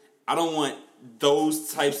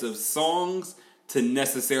those types of songs to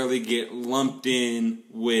necessarily get lumped in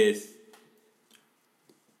with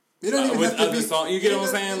other songs. You get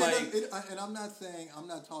what I'm saying? And I'm not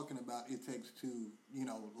talking about It Takes Two,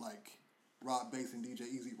 like Rock Bass and DJ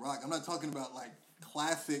Easy Rock. I'm not talking about like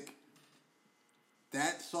classic.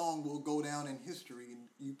 That song will go down in history, and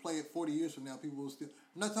you play it 40 years from now, people will still.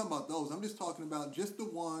 I'm not talking about those. I'm just talking about just the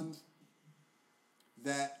ones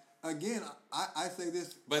that, again, I say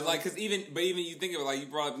this. But like, even you think of it, like you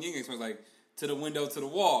brought up the Ying like To the Window, to the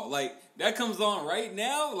Wall, like that comes on right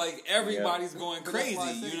now. Like everybody's going crazy.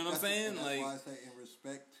 You know what I'm saying? That's why I say, in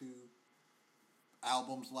respect to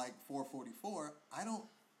albums like 444, I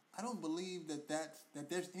don't believe that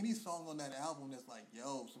there's any song on that album that's like,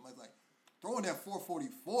 yo, somebody's like, throw in that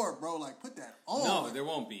 444, bro. Like, put that on. No, there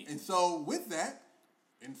won't be. And so with that,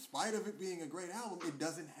 in spite of it being a great album, it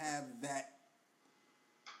doesn't have that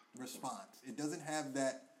response. It doesn't have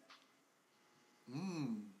that.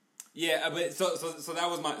 Yeah, but so that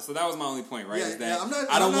was my only point, right? Yeah, is that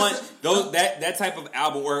I don't want that type of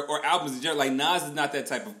album or albums in general. Like Nas is not that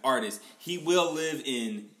type of artist. He will live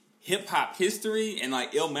in hip hop history, and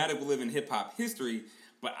like Illmatic will live in hip hop history.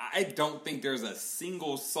 But I don't think there's a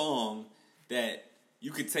single song that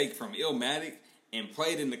you could take from Illmatic and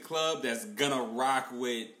play it in the club that's gonna rock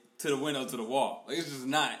with To the Window, to the Wall. Like, it's just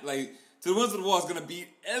not. Like, To the Window, to the Wall is gonna beat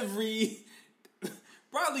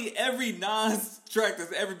probably every Nas track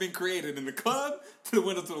that's ever been created in the club. To the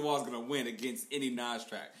Window, to the Wall is gonna win against any Nas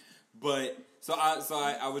track. But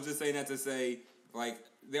I was just saying that to say, like,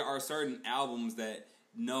 there are certain albums that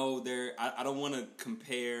I don't want to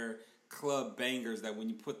compare club bangers that when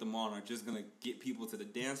you put them on are just gonna get people to the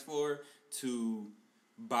dance floor to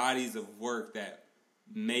bodies of work that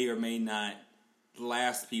may or may not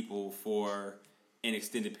last people for an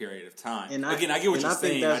extended period of time. And I get what you're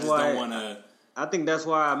saying. I just don't want to. I think that's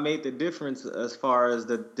why I made the difference as far as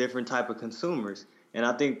the different type of consumers. And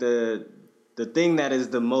I think the thing that is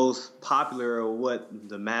the most popular or what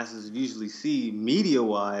the masses usually see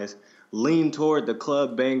media-wise lean toward the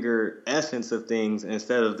club banger essence of things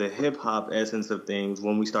instead of the hip-hop essence of things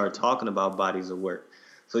when we start talking about bodies of work.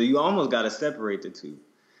 So you almost got to separate the two.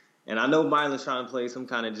 And I know Mylan's trying to play some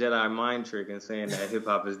kind of Jedi mind trick and saying that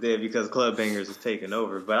hip-hop is dead because club bangers is taking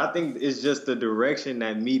over. But I think it's just the direction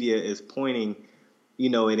that media is pointing,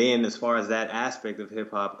 it in as far as that aspect of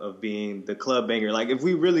hip hop of being the club banger. Like if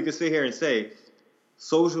we really could sit here and say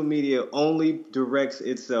social media only directs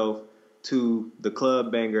itself to the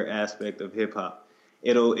club banger aspect of hip hop.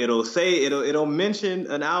 It'll mention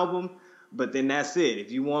an album, but then that's it.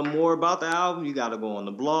 If you want more about the album, you got to go on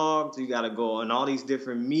the blogs, you got to go on all these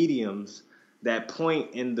different mediums that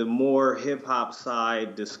point in the more hip hop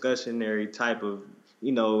side, discussionary type of,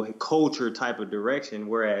 culture type of direction,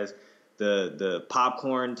 whereas the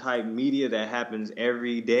popcorn type media that happens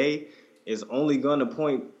every day is only going to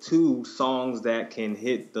point to songs that can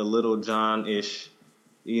hit the Little John-ish,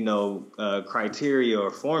 criteria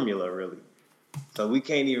or formula, really. So we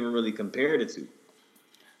can't even really compare the two.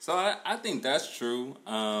 So I think that's true.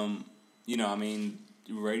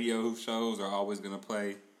 Radio shows are always going to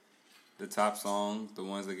play the top songs, the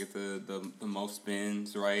ones that get the most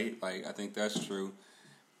spins, right? Like, I think that's true.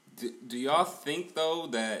 Do y'all think, though,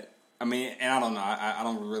 that... and I don't know.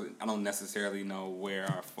 I don't necessarily know where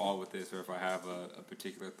I fall with this or if I have a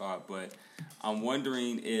particular thought, but I'm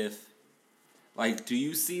wondering if, do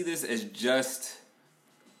you see this as just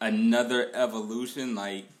another evolution?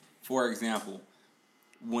 Like, for example,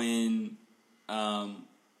 when the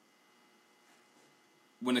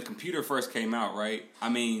computer first came out, right?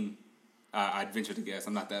 I'd venture to guess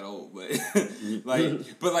I'm not that old, but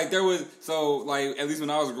there was at least when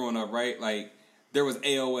I was growing up, right? Like there was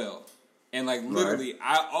AOL. And literally,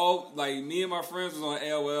 right. Me and my friends was on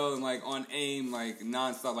AOL and on AIM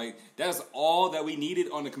nonstop. That's all that we needed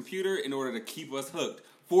on the computer in order to keep us hooked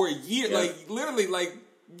for a year. Yeah. Literally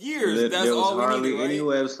years. That's all we needed. Right? Any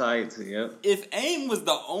websites. Yep. If AIM was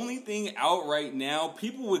the only thing out right now,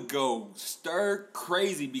 people would go stir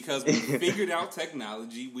crazy because we figured out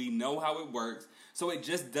technology. We know how it works. So it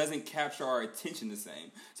just doesn't capture our attention the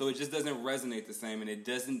same. So it just doesn't resonate the same, and it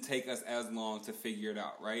doesn't take us as long to figure it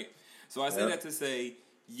out, right? So I say that to say,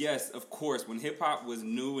 yes, of course, when hip-hop was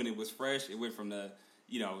new and it was fresh, it went from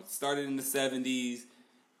started in the 70s,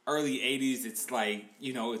 early 80s, it's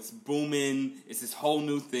it's booming, it's this whole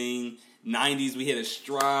new thing. 90s, we hit a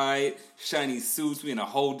stride, shiny suits, we in a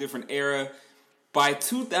whole different era. By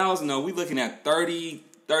 2000, though, we looking at 30,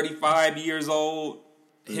 35 years old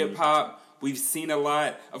hip-hop. We've seen a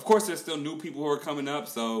lot. Of course, there's still new people who are coming up,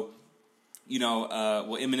 so,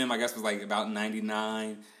 Eminem, I guess, was about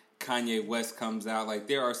 99. Kanye West comes out.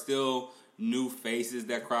 There are still new faces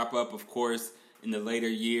that crop up. Of course, in the later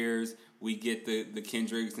years, we get the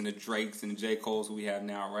Kendricks and the Drakes and the J. Coles who we have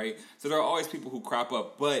now, right? So there are always people who crop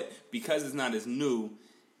up. But because it's not as new,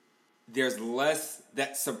 there's less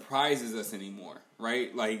that surprises us anymore,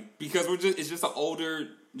 right? Because it's just an older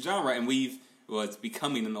genre. And it's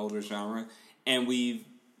becoming an older genre. And we've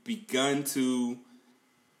begun to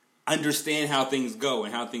understand how things go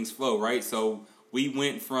and how things flow, right? So we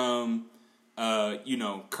went from,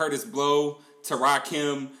 Curtis Blow to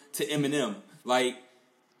Rakim to Eminem.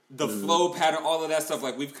 The flow pattern, all of that stuff,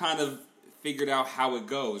 we've kind of figured out how it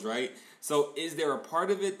goes, right? So is there a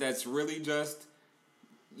part of it that's really just,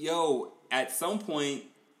 at some point,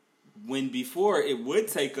 when before it would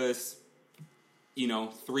take us,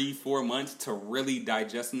 3-4 months to really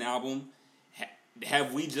digest an album,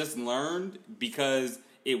 have we just learned because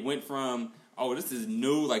it went from, this is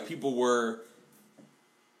new, people were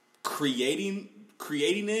creating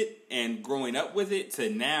it and growing up with it, to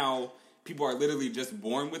now people are literally just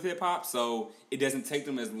born with hip-hop, so it doesn't take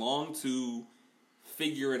them as long to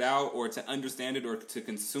figure it out or to understand it or to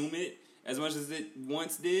consume it as much as it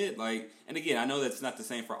once did. And again, I know that's not the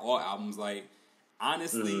same for all albums.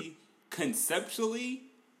 Honestly, conceptually,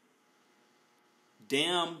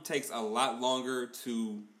 Damn takes a lot longer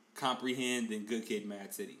to comprehend than Good Kid,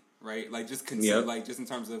 Mad City, right? Just just in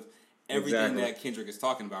terms of everything that Kendrick is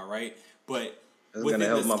talking about, right? But that's within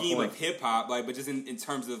the scheme of hip-hop, but just in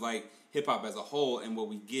terms of, hip-hop as a whole and what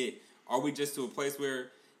we get, are we just to a place where,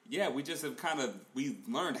 we just have we've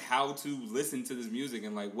learned how to listen to this music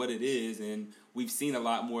and, what it is, and we've seen a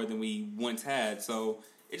lot more than we once had. So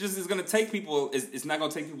it just is going to take people, it's not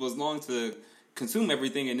going to take people as long to consume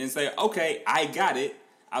everything and then say, okay, I got it.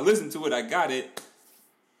 I listened to it. I got it.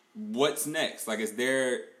 What's next?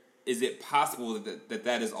 Is it possible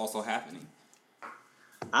that is also happening?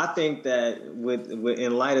 I think that with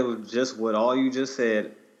in light of just what all you just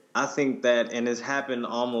said, I think that, and it happened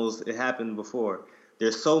before.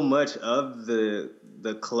 There's so much of the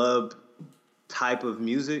club type of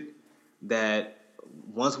music that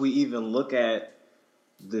once we even look at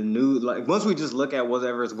once we just look at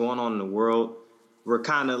whatever is going on in the world, we're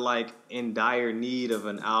kind of in dire need of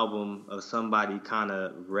an album of somebody kind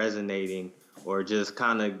of resonating, or just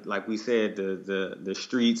kind of, like we said, the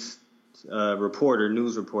streets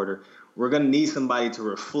news reporter, we're gonna need somebody to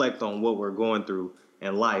reflect on what we're going through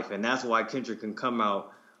in life, and that's why Kendrick can come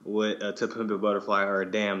out with "To Pimp a Butterfly" or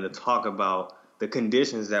 "Damn" to talk about the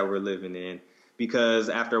conditions that we're living in. Because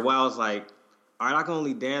after a while, it's like, all right, I can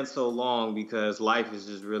only dance so long because life is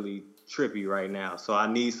just really trippy right now. So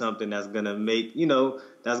I need something that's gonna make,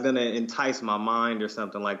 that's gonna entice my mind or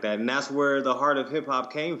something like that. And that's where the heart of hip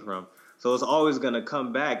hop came from. So it's always gonna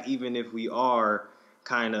come back, even if we are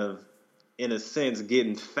kind of, in a sense,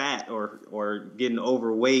 getting fat or getting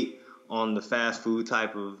overweight on the fast food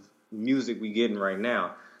type of music we getting right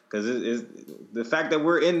now. Because the fact that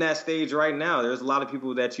we're in that stage right now, there's a lot of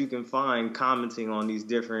people that you can find commenting on these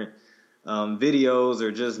different videos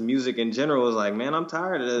or just music in general is like, man, I'm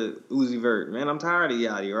tired of Uzi Vert. Man, I'm tired of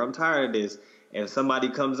Yachty, or I'm tired of this. And somebody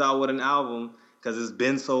comes out with an album because it's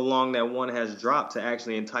been so long that one has dropped to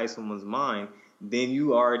actually entice someone's mind, then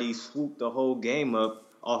you already swooped the whole game up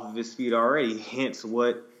off of his feet already. Hence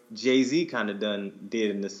what Jay-Z kind of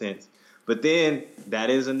did in a sense. But then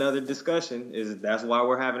that is another discussion. That's why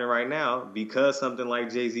we're having it right now, because something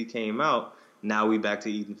like Jay-Z came out. Now we back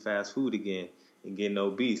to eating fast food again and getting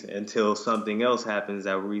obese until something else happens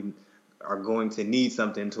that we are going to need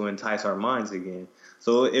something to entice our minds again.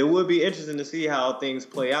 So it would be interesting to see how things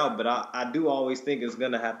play out, but I do always think it's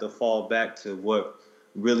going to have to fall back to what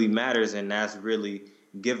really matters, and that's really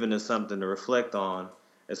giving us something to reflect on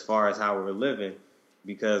as far as how we're living,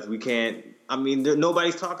 because we can't,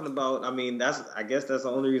 nobody's talking about, I guess that's the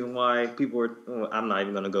only reason why people are, I'm not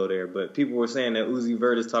even going to go there, but people were saying that Uzi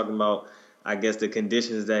Vert is talking about, I guess, the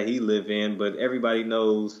conditions that he live in, but everybody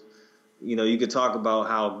knows, you could talk about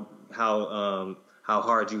how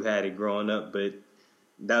hard you had it growing up, but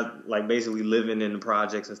that, like, basically living in the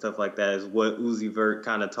projects and stuff like that is what Uzi Vert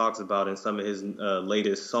kind of talks about in some of his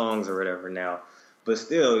latest songs or whatever now. But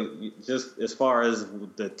still, just as far as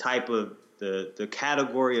the type of the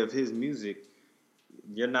category of his music,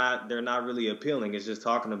 they're not really appealing. It's just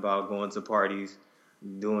talking about going to parties,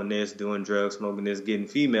 doing this, doing drugs, smoking this, getting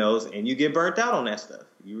females, and you get burnt out on that stuff.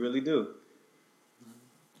 You really do.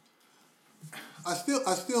 I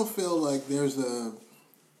still feel like there's a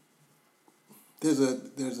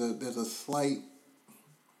slight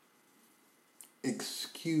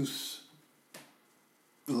excuse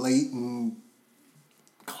latent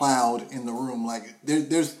cloud in the room. Like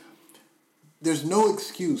there's no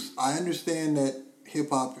excuse. I understand that hip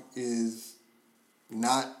hop is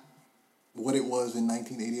not what it was in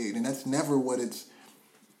 1988, and that's never what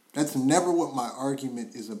my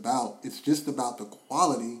argument is about. It's just about the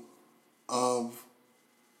quality of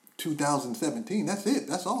 2017. That's it.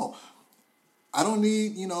 That's all. I don't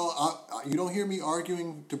need, you don't hear me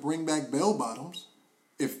arguing to bring back bell bottoms.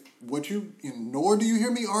 Nor do you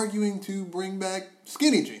hear me arguing to bring back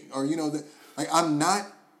skinny jeans, or I'm not.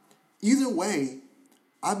 Either way,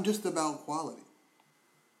 I'm just about quality,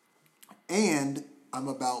 and I'm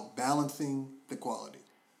about balancing the quality.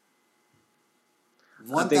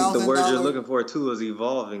 I think the word you're looking for too is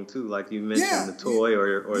evolving too, like you mentioned, the toy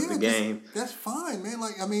or the game. That's fine, man.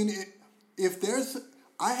 Like,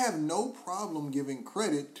 I have no problem giving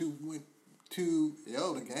credit to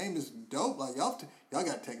the game is dope. Like y'all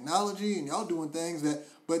got technology and y'all doing things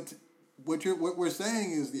but what we're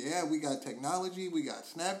saying is, we got technology, we got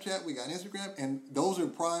Snapchat, we got Instagram, and those are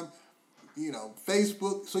prime,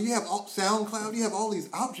 Facebook. So you have SoundCloud, you have all these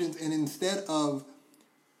options, and instead of,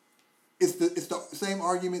 it's the same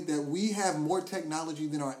argument that we have more technology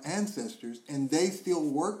than our ancestors, and they still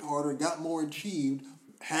worked harder, got more achieved,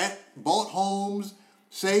 bought homes,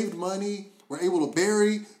 saved money, were able to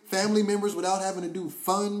bury family members without having to do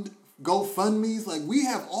GoFundMes. Like, we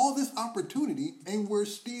have all this opportunity, and we're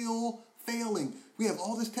still failing. We have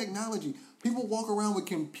all this technology. People walk around with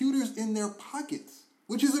computers in their pockets,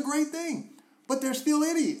 which is a great thing, but they're still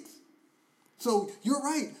idiots. So you're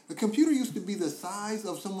right. The computer used to be the size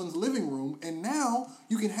of someone's living room, and now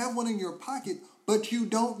you can have one in your pocket, but you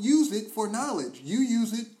don't use it for knowledge. You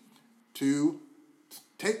use it to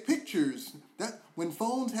take pictures. That when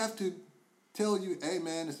phones have to tell you, hey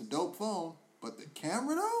man, it's a dope phone, but the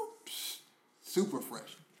camera though, super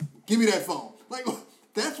fresh. Give me that phone. Like,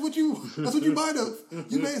 that's what you buy those.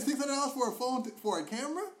 You paid $600 for a phone for a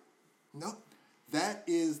camera? No. That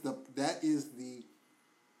is the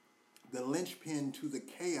linchpin to the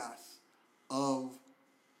chaos of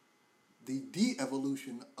the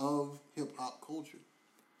de-evolution of hip-hop culture.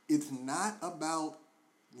 It's not about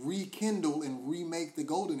rekindle and remake the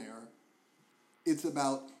golden era. It's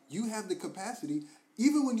about, you have the capacity,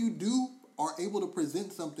 even when you are able to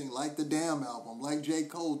present something like the Damn album, like J.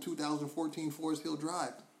 Cole 2014 Forest Hill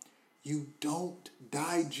Drive, you don't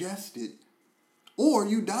digest it. Or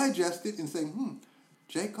you digest it and say,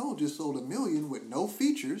 J. Cole just sold 1 million with no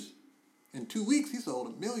features. In 2 weeks, he sold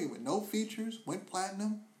 1 million with no features, went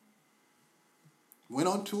platinum, went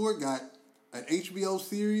on tour, got an HBO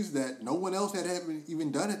series that no one else had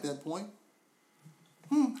even done at that point.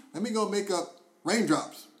 Let me go make up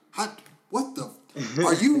Raindrops. What the?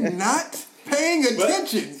 Are you not paying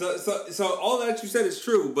attention? So all that you said is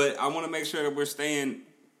true, but I want to make sure that we're staying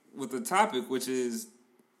with the topic, which is,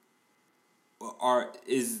 are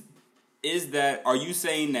you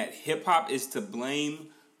saying that hip hop is to blame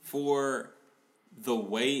for the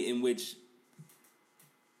way in which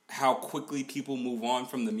how quickly people move on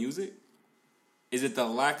from the music? Is it the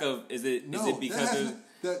lack of? Is it because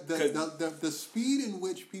the speed in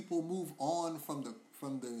which people move on from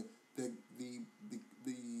the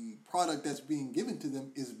product that's being given to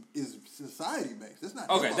them is society based. It's not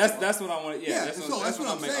okay. That's what I want. Yeah, that's what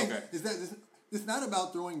I'm saying. Okay. Is that it's not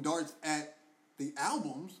about throwing darts at the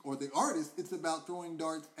albums or the artists. It's about throwing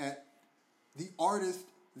darts at the artists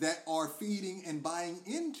that are feeding and buying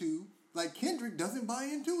into. Like Kendrick doesn't buy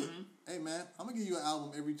into it. Mm-hmm. Hey man, I'm gonna give you an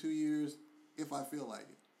album every 2 years if I feel like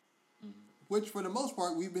it. Mm-hmm. Which for the most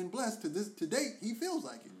part we've been blessed to date. He feels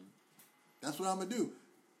like it. Mm-hmm. That's what I'm gonna do.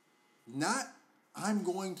 Not I'm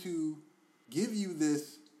going to give you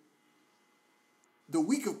this. The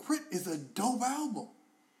Week of Crit is a dope album.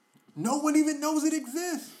 No one even knows it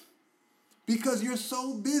exists because you're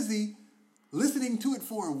so busy listening to it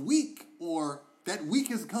for a week, or that week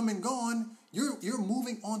has come and gone. You're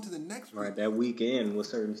moving on to the next week. Right, that weekend with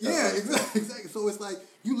certain stuff. Yeah, exactly. So it's like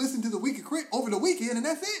you listen to the Week of Crit over the weekend, and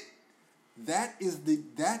that's it. That is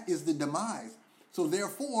the demise. So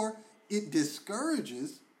therefore, it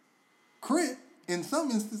discourages Crit in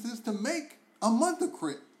some instances to make a month of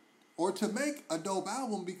Crit or to make a dope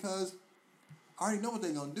album because I already know what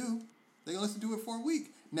they're gonna do. They're gonna listen to it for a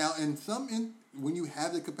week. Now, when you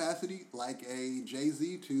have the capacity like a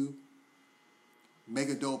Jay-Z to make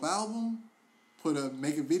a dope album,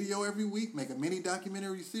 make a video every week, make a mini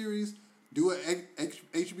documentary series, do an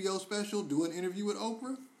HBO special, do an interview with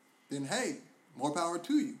Oprah, then hey, more power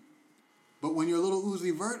to you. But when you're a little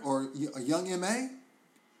Uzi Vert or a young M.A.,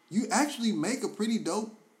 you actually make a pretty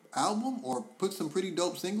dope album or put some pretty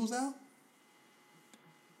dope singles out.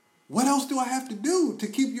 What else do I have to do to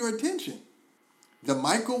keep your attention? The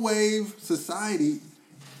microwave society,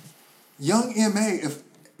 young M.A., if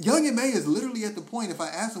Young M.A. is literally at the point, if I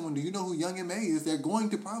ask someone, do you know who Young M.A. is? They're going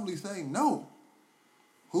to probably say, no.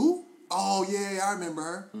 Who? Oh, yeah, I remember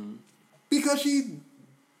her. Mm-hmm. Because she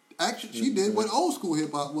did what old school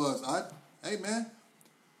hip-hop was. Hey, man,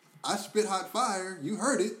 I spit hot fire. You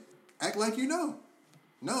heard it. Act like you know.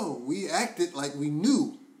 No, we acted like we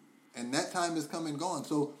knew. And that time is come and gone.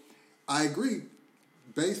 So I agree.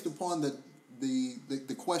 Based upon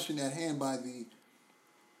the question at hand by the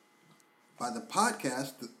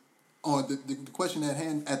podcast, or the question at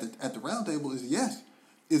hand at the roundtable is yes,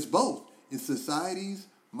 it's both. It's society's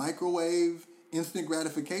microwave instant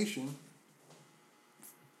gratification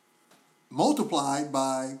multiplied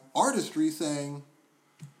by artistry saying,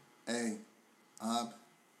 hey, I'm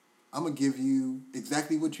going to give you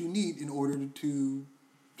exactly what you need in order to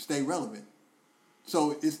stay relevant.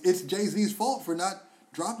 So it's Jay-Z's fault for not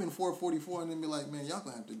dropping 444 and then be like, man, y'all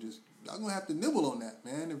going to have to nibble on that,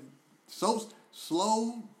 man. So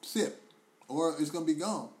slow sip, or it's gonna be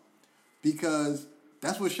gone, because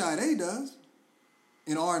that's what Sade does.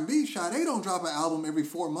 In R&B, Sade don't drop an album every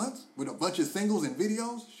 4 months with a bunch of singles and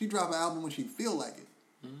videos. She drop an album when she feel like it,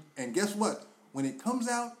 and guess what? When it comes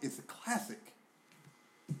out, it's a classic.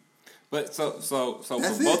 But so for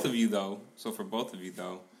both of you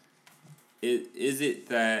though, is it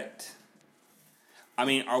that? I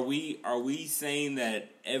mean, are we saying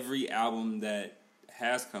that every album that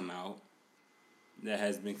has come out that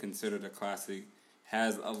has been considered a classic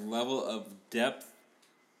has a level of depth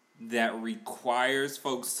that requires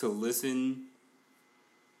folks to listen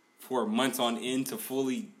for months on end to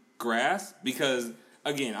fully grasp? Because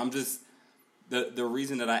again, I'm just the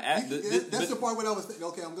reason that I asked. That's the part where I was thinking.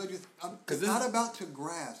 Okay, I'm glad you. It's not about to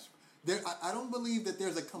grasp. I don't believe that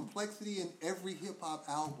there's a complexity in every hip hop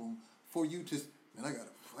album for you to. Man,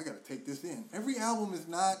 I gotta take this in. Every album is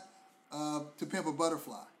not To Pimp a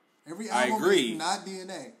Butterfly. Every album is not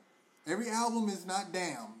DNA. Every album is not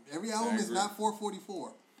Damn. Every album is not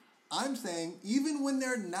 444. I'm saying even when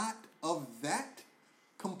they're not of that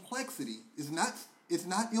complexity, it's not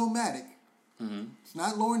Illmatic. Mm-hmm. It's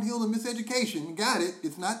not Lauryn Hill and Miseducation. Got it.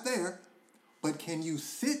 It's not there. But can you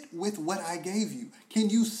sit with what I gave you?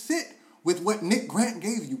 Can you sit with what Nick Grant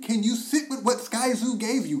gave you? Can you sit with what Sky Zoo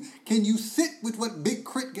gave you? Can you sit with what Big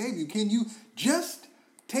Crit gave you? Can you just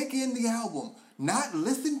take in the album, not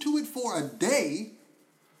listen to it for a day,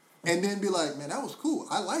 and then be like, man, that was cool.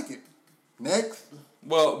 I like it. Next.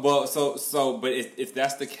 But if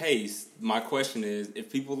that's the case, my question is,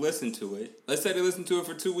 if people listen to it, let's say they listen to it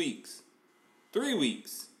for 2 weeks, 3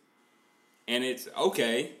 weeks, and it's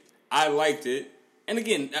okay, I liked it. And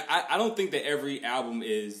again, I don't think that every album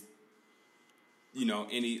is,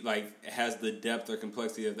 has the depth or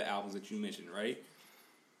complexity of the albums that you mentioned, right?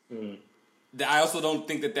 Mm. I also don't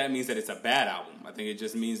think that means that it's a bad album. I think it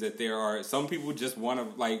just means that there are some people just want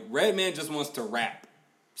to, like, Redman just wants to rap.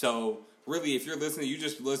 So really, if you're listening, you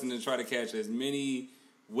just listen to try to catch as many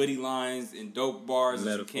witty lines and dope bars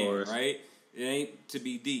as you can, right? It ain't to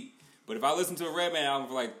be deep. But if I listen to a Redman album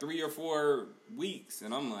for like 3 or 4 weeks,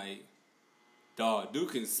 and I'm like, dog, dude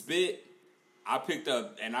can spit. I picked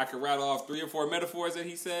up, and I could rattle off 3 or 4 metaphors that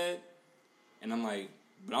he said, and I'm like,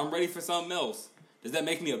 but I'm ready for something else. Does that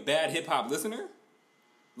make me a bad hip-hop listener?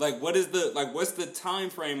 Like, what's the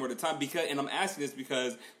time frame or the time? Because, and I'm asking this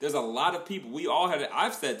because there's a lot of people,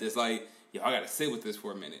 I've said this, like, yo, I gotta sit with this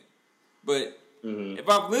for a minute. But if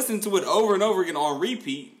I've listened to it over and over again on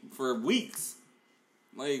repeat for weeks,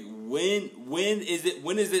 like, when is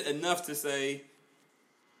it enough to say,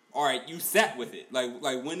 all right, you sat with it? Like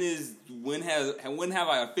when have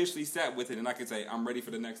I officially sat with it and I can say I'm ready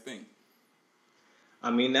for the next thing?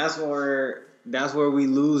 I mean, that's where we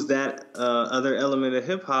lose that other element of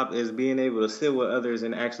hip hop, is being able to sit with others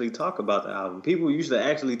and actually talk about the album. People used to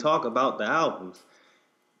actually talk about the albums.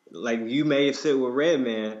 Like, you may have sit with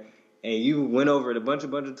Redman and you went over it a bunch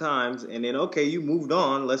of times, and then, okay, you moved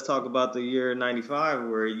on. Let's talk about the year 95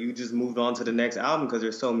 where you just moved on to the next album because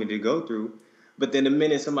there's so many to go through. But then the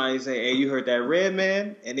minute somebody say, hey, you heard that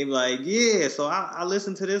Redman? And they be like, yeah, so I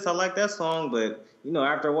listened to this. I like that song. But,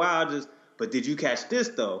 after a while, but did you catch this,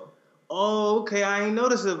 though? Oh, okay, I ain't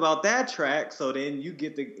noticed about that track. So then you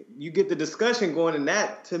get the discussion going, and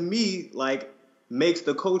that, to me, like, makes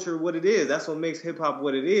the culture what it is. That's what makes hip-hop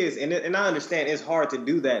what it is. And I understand it's hard to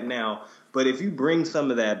do that now. But if you bring some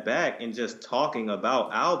of that back and just talking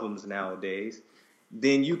about albums nowadays,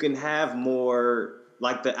 then you can have more...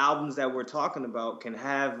 Like, the albums that we're talking about can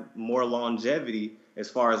have more longevity as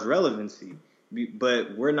far as relevancy.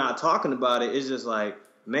 But we're not talking about it. It's just like,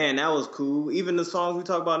 man, that was cool. Even the songs we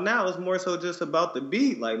talk about now is more so just about the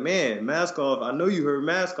beat. Like, man, Mask Off, I know you heard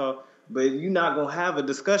Mask Off, but you're not going to have a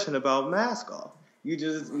discussion about Mask Off. You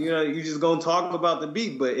just going to talk about the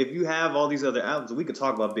beat. But if you have all these other albums, we could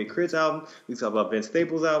talk about Big K.R.I.T's album, we could talk about Vince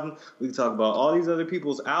Staples' album, we could talk about all these other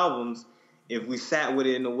people's albums. If we sat with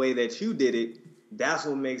it in the way that you did it, that's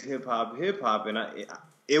what makes hip-hop hip-hop. And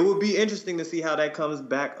it would be interesting to see how that comes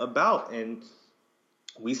back about. And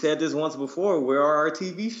we said this once before, where are our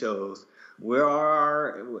TV shows? Where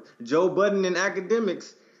are Joe Budden and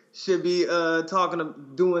academics should be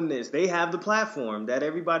doing this? They have the platform that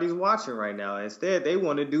everybody's watching right now. Instead, they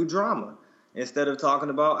want to do drama instead of talking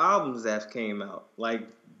about albums that came out. Like,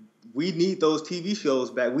 we need those TV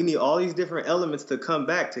shows back. We need all these different elements to come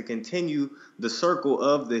back to continue the circle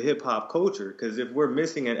of the hip-hop culture. Because if we're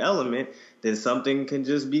missing an element, then something can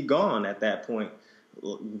just be gone at that point.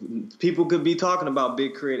 People could be talking about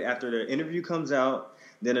Big K.R.I.T. after the interview comes out.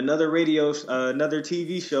 Then another another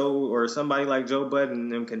TV show, or somebody like Joe Budden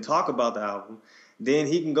and them can talk about the album. Then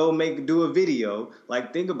he can go do a video.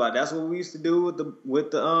 Like, think about it. That's what we used to do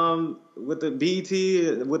with the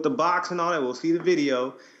BET, with the box and all that. We'll see the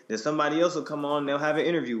video. Then somebody else will come on and they'll have an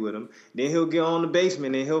interview with him. Then he'll get on the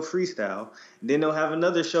basement and he'll freestyle. Then they'll have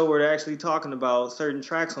another show where they're actually talking about certain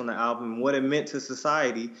tracks on the album and what it meant to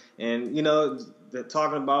society. And, they're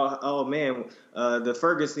talking about, oh man, the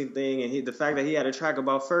Ferguson thing, and the fact that he had a track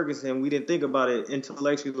about Ferguson. We didn't think about it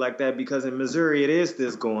intellectually like that, because in Missouri it is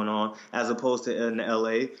this going on, as opposed to in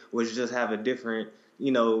LA, which just have a different,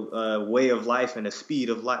 way of life and a speed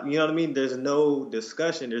of life. You know what I mean? There's no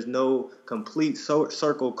discussion. There's no complete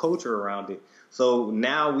circle culture around it. So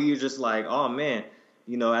now we're just like, oh man,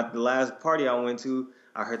 at the last party I went to,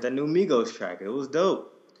 I heard that new Migos track. It was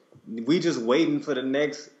dope. We just waiting for the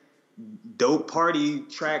next dope party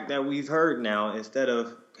track that we've heard now, instead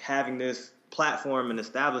of having this platform and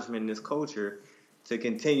establishment in this culture to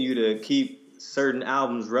continue to keep certain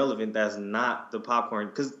albums relevant. That's not the popcorn,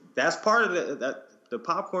 because that's part of the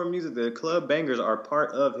popcorn music. The club bangers are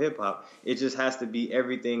part of hip hop. It just has to be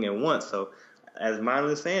everything at once. So, as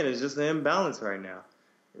Marlon is saying, it's just an imbalance right now,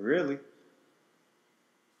 really.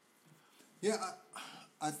 Yeah,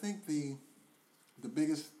 I think the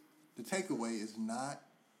takeaway is not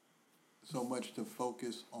so much to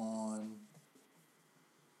focus on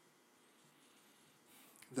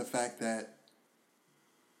the fact that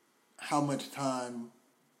how much time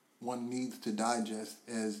one needs to digest,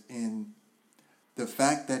 as in the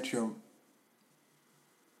fact that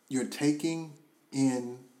you're taking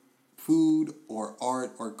in food or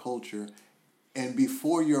art or culture, and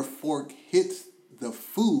before your fork hits the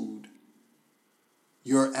food,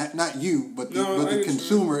 you're at, not you, but the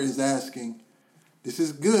consumer is asking, this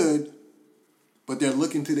is good, but they're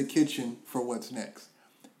looking to the kitchen for what's next.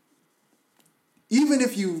 Even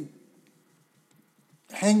if you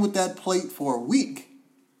hang with that plate for a week,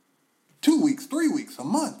 2 weeks, 3 weeks, a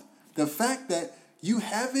month, the fact that you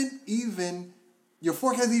haven't even, your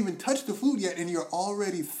fork hasn't even touched the food yet and you're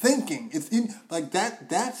already thinking, it's in, like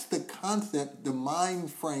that's the concept, the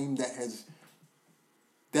mind frame that's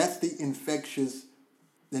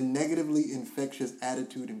the negatively infectious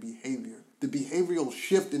attitude and behavior. The behavioral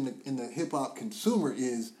shift in the hip hop consumer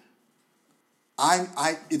is,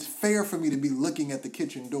 it's fair for me to be looking at the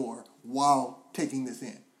kitchen door while taking this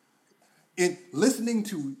in. Listening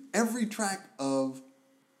to every track of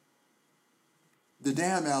the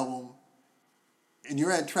Damn album, and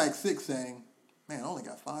you're at track 6 saying, man, I only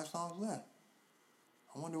got 5 songs left.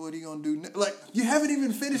 I wonder what he gonna do next. Like, you haven't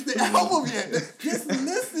even finished the album yet. Just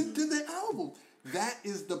listen to the album. That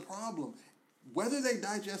is the problem. Whether they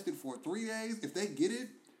digest it for 3 days, if they get it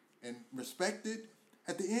and respect it,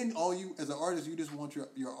 at the end, as an artist, you just want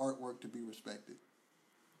your artwork to be respected.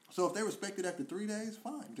 So if they respect it after 3 days,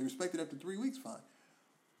 fine. If they respect it after 3 weeks, fine.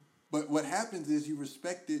 But what happens is you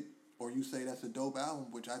respect it, or you say that's a dope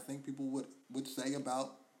album, which I think people would say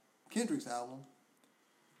about Kendrick's album.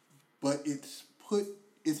 But it's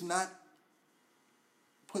not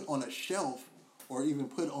put on a shelf or even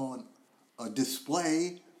put on a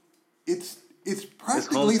display. It's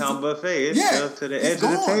practically it's hometown buffet. It's to the edge of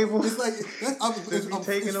the table. It's like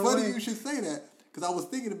it's funny you should say that, because I was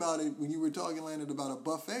thinking about it when you were talking, Landon, about a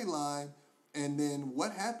buffet line, and then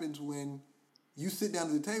what happens when you sit down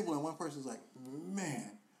at the table and one person's like,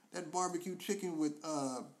 man, that barbecue chicken with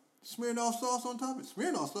Smirnoff sauce on top of it.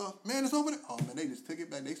 Smirnoff sauce, man, it's over there. Oh man, they just took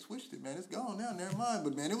it back. They switched it, man. It's gone now. Never mind.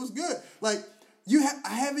 But man, it was good. Like,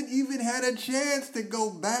 I haven't even had a chance to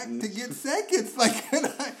go back to get seconds. Like,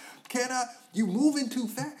 can I? You moving too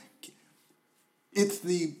fast. It's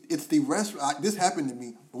the restaurant. This happened to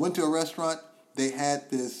me. I went to a restaurant. They had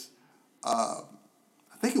this. I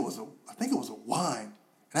think it was a wine,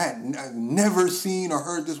 and I've never seen or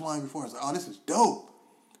heard this wine before. I was like, oh, this is dope.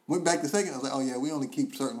 Went back the second. I was like, oh yeah, we only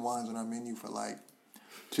keep certain wines on our menu for like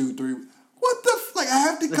 2, 3. What the like?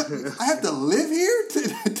 I have to live here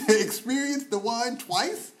to experience the wine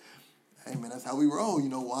twice. Hey man, that's how we roll.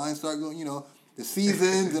 Wine start going. The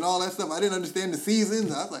seasons and all that stuff. I didn't understand the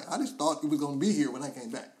seasons. I just thought it was going to be here when I came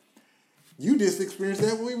back. You just experienced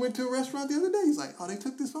that when we went to a restaurant the other day. He's like, oh, they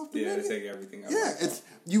took this off the menu? Yeah, they take everything out. Yeah,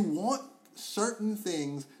 you want certain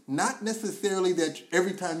things, not necessarily that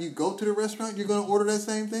every time you go to the restaurant, you're going to order that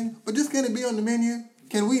same thing, but just can it be on the menu?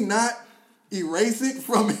 Can we not erase it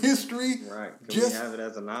from history? Right. Can we have it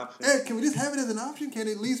as an option? Yeah, can we just have it as an option? Can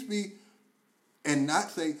it at least be, and not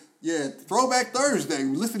say, yeah, Throwback Thursday,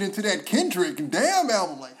 listening to that Kendrick and Damn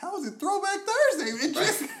album. Like, how is it Throwback Thursday? It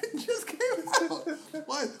just came out.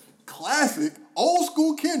 What? Classic, old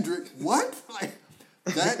school Kendrick. What? Like,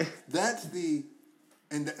 that's the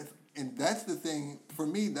thing. For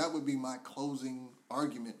me, that would be my closing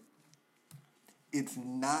argument. It's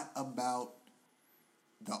not about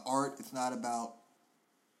the art. It's not about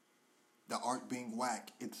the art being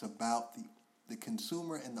whack. It's about the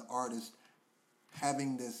consumer and the artist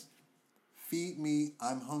having this feed me,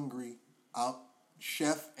 I'm hungry,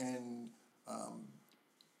 chef and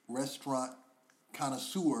restaurant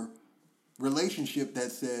connoisseur relationship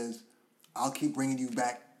that says, I'll keep bringing you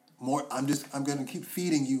back more. I'm going to keep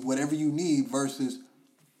feeding you whatever you need versus,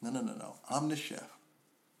 no. I'm the chef.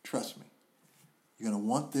 Trust me. You're going to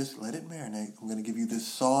want this. Let it marinate. I'm going to give you this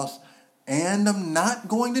sauce. And I'm not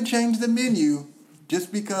going to change the menu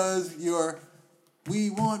just because we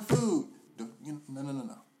want food.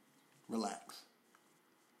 No. Relax.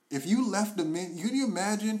 If you left the menu, can you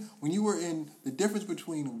imagine when you were in the difference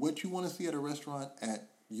between what you want to see at a restaurant at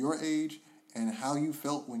your age and how you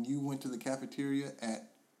felt when you went to the cafeteria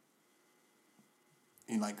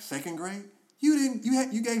in like second grade?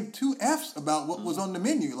 You gave 2 F's about what was on the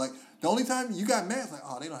menu. Like, the only time you got mad is like,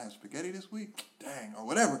 oh, they don't have spaghetti this week? Dang, or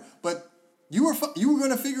whatever. But you were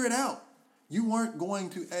going to figure it out. You weren't going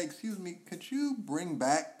to, hey, excuse me, could you bring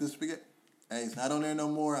back the spaghetti? Hey, it's not on there no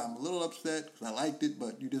more. I'm a little upset because I liked it,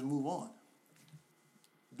 but you just move on.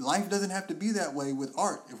 Life doesn't have to be that way with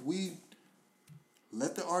art. If we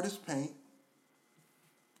let the artist paint,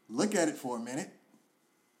 look at it for a minute,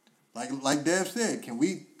 like Dev said, can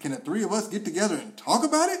the 3 of us get together and talk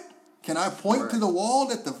about it? Can I point to the wall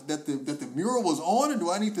that the mural was on, or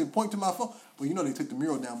do I need to point to my phone? Well, you know they took the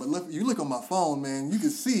mural down, but you look on my phone, man, you can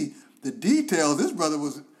see the details. This brother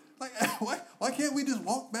was like, why can't we just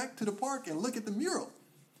walk back to the park and look at the mural?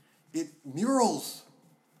 Murals.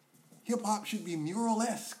 Hip-hop should be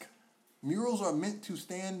mural-esque. Murals are meant to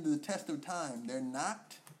stand the test of time. They're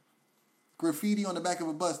not graffiti on the back of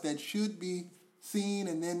a bus that should be seen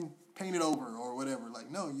and then painted over or whatever. Like,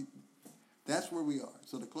 no, that's where we are.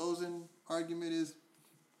 So the closing argument is,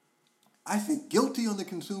 I think guilty on the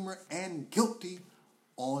consumer and guilty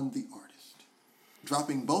on the artist.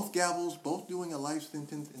 Dropping both gavels, both doing a life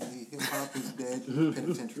sentence in the hip-hop is dead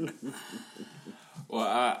penitentiary.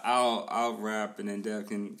 Well, I'll wrap, and then Dev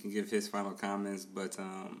can give his final comments. But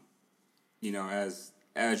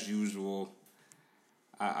as usual,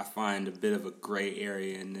 I find a bit of a gray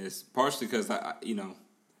area in this, partially because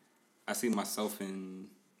I see myself in.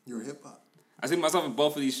 You're hip hop. I see myself in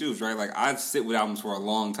both of these shoes, right? Like, I sit with albums for a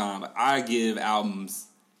long time. I give albums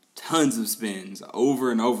tons of spins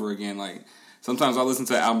over and over again. Like, sometimes I listen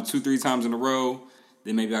to an album 2-3 times in a row.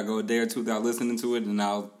 Then maybe I go a day or two without listening to it, and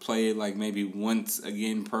I'll play it like maybe once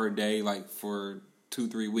again per day, like for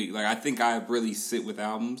 2-3 weeks. Like, I think I really sit with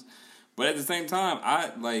albums. But at the same time,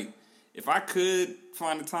 if I could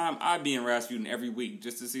find the time, I'd be in Rasputin every week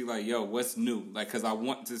just to see, like, yo, what's new? Like, because I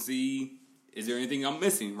want to see, is there anything I'm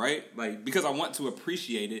missing, right? Like, because I want to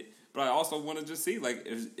appreciate it, but I also want to just see, like,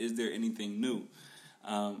 is there anything new?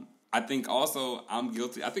 I think also I'm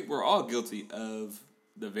guilty. I think we're all guilty of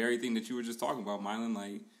the very thing that you were just talking about, Mylan.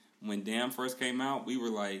 Like, when Damn first came out, we were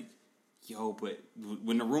like, yo, but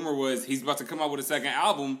when the rumor was he's about to come out with a second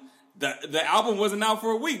album, the album wasn't out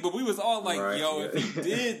for a week, but we was all like, right, yo, if he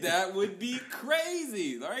did, that would be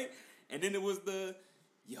crazy, right? And then it was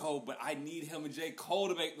but I need him and J. Cole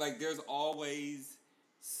to make, like, there's always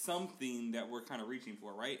something that we're kind of reaching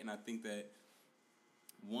for, right? And I think that,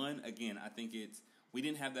 we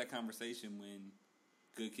didn't have that conversation when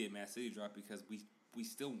Good Kid, Mad City dropped because we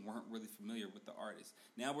still weren't really familiar with the artist.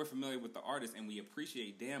 Now we're familiar with the artist and we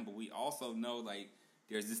appreciate Damn, but we also know, like,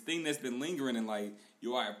 there's this thing that's been lingering and, like,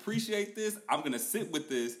 yo, I appreciate this, I'm going to sit with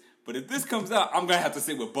this, but if this comes out, I'm going to have to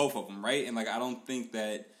sit with both of them, right? And, like, I don't think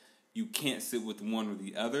that you can't sit with one or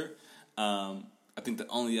the other. I think the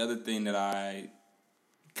only other thing that I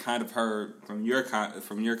kind of heard from your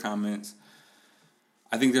comments,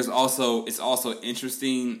 I think it's also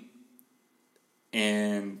interesting.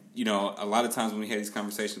 And, a lot of times when we have these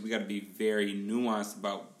conversations, we got to be very nuanced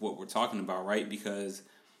about what we're talking about, right? Because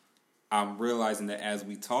I'm realizing that as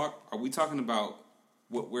we talk, are we talking about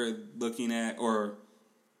what we're looking at, or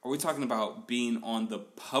are we talking about being on the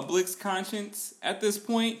public's conscience at this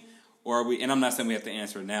point? Or are we, and I'm not saying we have to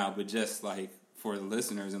answer it now, but just, like, for the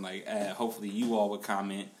listeners and, like, hopefully you all would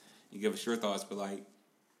comment and give us your thoughts. But, like,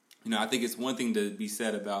 I think it's one thing to be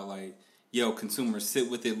said about, like, yo, consumers,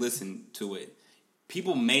 sit with it, listen to it.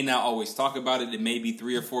 People may not always talk about it. It may be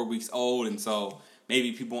 3 or 4 weeks old, and so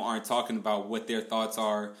maybe people aren't talking about what their thoughts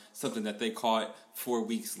are, something that they caught 4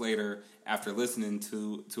 weeks later after listening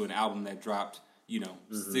to an album that dropped,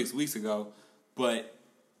 6 weeks ago. But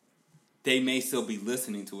they may still be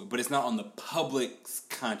listening to it. But it's not on the public's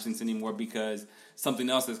conscience anymore because something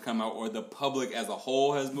else has come out, or the public as a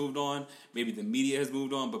whole has moved on. Maybe the media has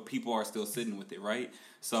moved on, but people are still sitting with it, right?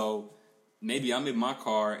 So maybe I'm in my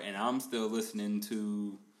car and I'm still listening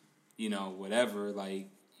to, whatever. Like,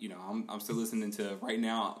 I'm still listening to right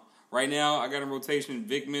now. Right now, I got in rotation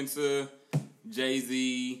Vic Mensa,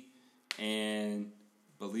 Jay-Z, and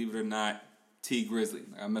believe it or not, T Grizzly.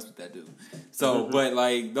 I mess with that dude. So, but,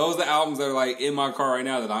 like, those are albums that are, like, in my car right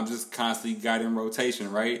now that I'm just constantly got in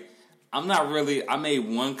rotation, right? I made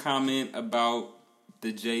one comment about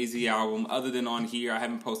the Jay-Z album. Other than on here, I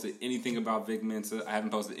haven't posted anything about Vic Mensa. I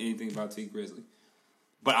haven't posted anything about T Grizzly.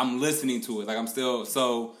 But I'm listening to it. Like, I'm still,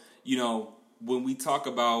 so, when we talk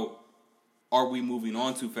about, are we moving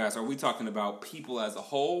on too fast? Are we talking about people as a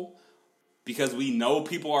whole? Because we know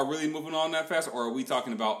people are really moving on that fast? Or are we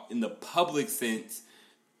talking about, in the public sense,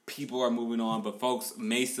 people are moving on, but folks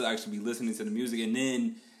may still actually be listening to the music? And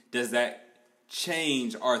then, does that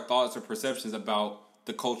change our thoughts or perceptions about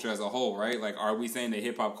the culture as a whole, right? Like, are we saying that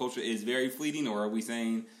hip-hop culture is very fleeting? Or are we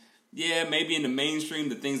saying, yeah, maybe in the mainstream,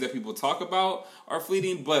 the things that people talk about are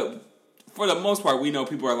fleeting, but for the most part, we know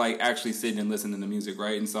people are, like, actually sitting and listening to music,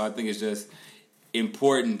 right? And so I think it's just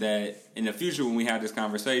important that in the future when we have this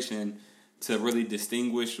conversation to really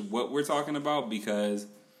distinguish what we're talking about, because,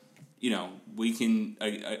 we can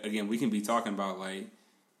be talking about, like,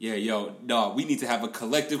 yeah, yo, dog, we need to have a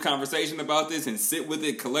collective conversation about this and sit with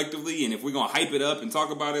it collectively, and if we're going to hype it up and talk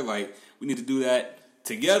about it, like, we need to do that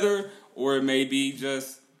together, or it may be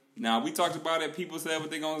just, Now, we talked about it. People said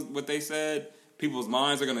what they said. People's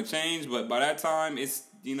minds are going to change, but by that time, it's,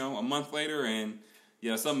 a month later, and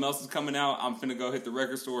something else is coming out. I'm finna go hit the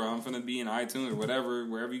record store. I'm finna be in iTunes or whatever,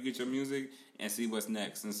 wherever you get your music, and see what's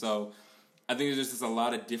next. And so, I think there's just a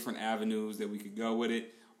lot of different avenues that we could go with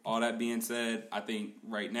it. All that being said, I think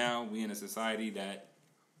right now we in a society that,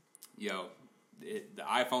 the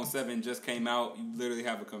iPhone 7 just came out. You literally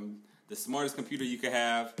have the smartest computer you could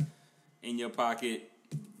have in your pocket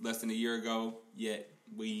less than a year ago, yet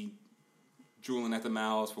we drooling at the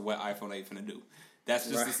mouths for what iPhone 8 finna do. That's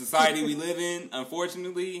just the society we live in.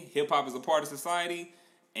 Unfortunately, hip-hop is a part of society,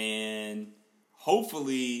 and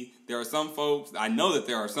hopefully there are some folks, I know that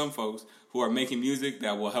there are some folks who are making music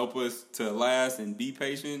that will help us to last and be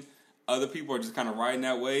patient. Other people are just kind of riding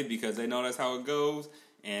that wave because they know that's how it goes.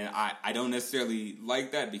 And I don't necessarily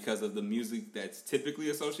like that because of the music that's typically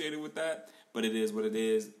associated with that. But it is what it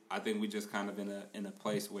is. I think we just kind of in a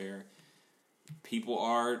place where people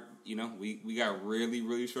are, we got really,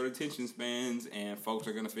 really short attention spans, and folks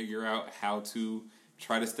are going to figure out how to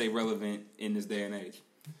try to stay relevant in this day and age.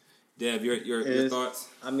 Dev, your thoughts?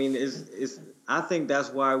 I mean, I think that's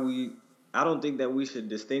why I don't think that we should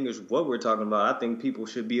distinguish what we're talking about. I think people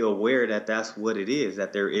should be aware that that's what it is,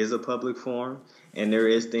 that there is a public forum and there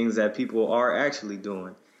is things that people are actually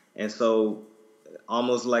doing. And so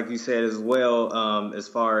almost like you said as well, as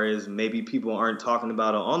far as maybe people aren't talking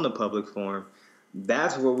about it on the public forum,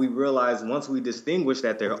 that's where we realize once we distinguish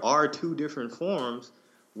that there are two different forums,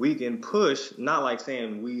 we can push, not like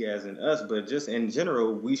saying we as in us, but just in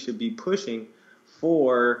general, we should be pushing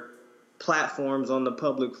for platforms on the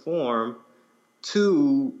public forum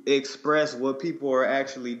to express what people are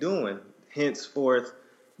actually doing. Henceforth,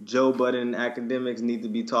 Joe Budden academics need to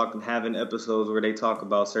be having episodes where they talk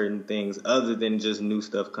about certain things other than just new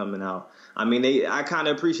stuff coming out. I mean, I kind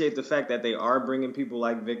of appreciate the fact that they are bringing people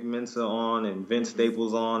like Vic Mensa on and Vince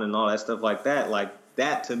Staples on and all that stuff like that. Like,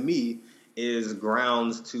 that to me is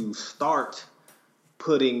grounds to start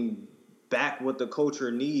putting back what the culture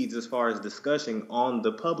needs as far as discussion on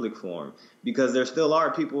the public forum, because there still are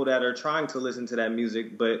people that are trying to listen to that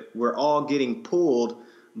music, but we're all getting pulled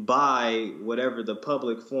by whatever the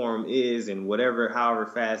public forum is and however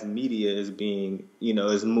fast media is being,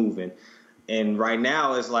 is moving. And right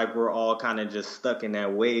now it's like we're all kind of just stuck in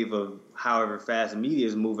that wave of however fast media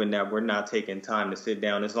is moving that we're not taking time to sit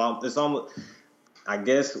down. It's almost, I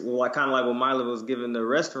guess, kind of like what Milo was giving the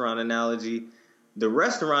restaurant analogy. The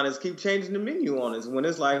restaurants keep changing the menu on us when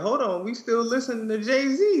it's like, hold on, we still listen to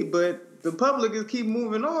Jay-Z, but the public is keep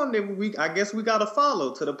moving on. Then I guess we got to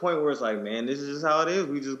follow to the point where it's like, man, this is just how it is.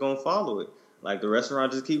 We just going to follow it. Like, the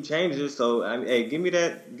restaurant just keep changing. So, hey, give me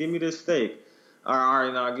this steak. All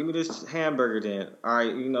right, now give me this hamburger then. All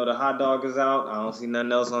right, the hot dog is out. I don't see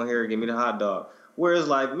nothing else on here. Give me the hot dog. Whereas,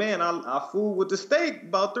 like, man, I fooled with the steak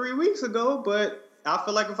about 3 weeks ago, but I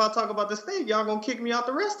feel like if I talk about the steak, y'all gonna kick me out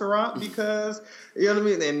the restaurant because, you know what I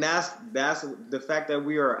mean? And that's the fact that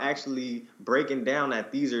we are actually breaking down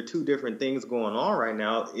that these are two different things going on right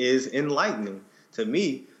now is enlightening to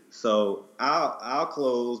me. So I'll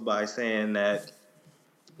close by saying that,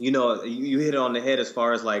 you hit it on the head as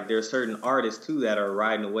far as like there's certain artists too that are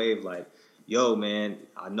riding the wave like, yo, man,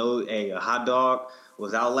 I know a hot dog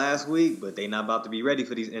was out last week, but they not about to be ready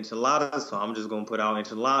for these enchiladas, so I'm just going to put out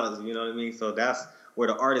enchiladas, you know what I mean? So that's where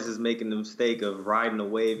the artist is making the mistake of riding the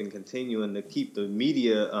wave and continuing to keep the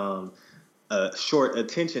media short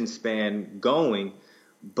attention span going.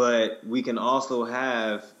 But we can also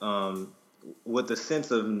have, with the sense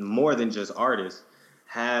of more than just artists,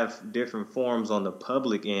 have different forms on the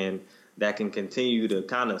public end that can continue to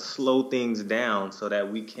kind of slow things down so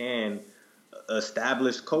that we can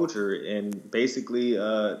establish culture and basically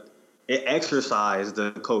exercise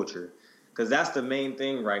the culture, because that's the main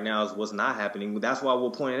thing right now is what's not happening. That's why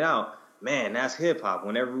we'll point it out, man, that's hip-hop.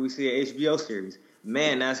 Whenever we see an HBO series,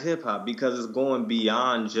 man, that's hip-hop, because it's going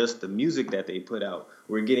beyond just the music that they put out.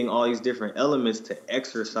 We're getting all these different elements to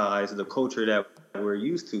exercise the culture that we're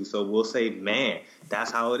used to. So we'll say, man,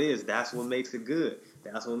 that's how it is. That's what makes it good.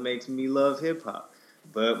 That's what makes me love hip-hop.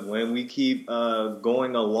 But when we keep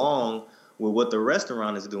going along with what the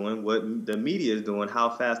restaurant is doing, what the media is doing, how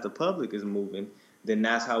fast the public is moving, then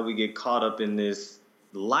that's how we get caught up in this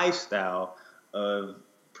lifestyle of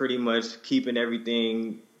pretty much keeping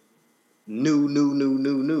everything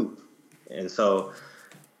new. And so,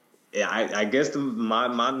 yeah, I guess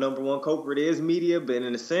my number one culprit is media, but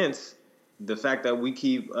in a sense, the fact that we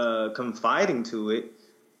keep confiding to it,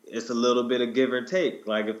 it's a little bit of give or take.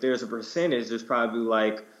 Like, if there's a percentage, there's probably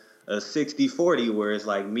like a 60-40 where it's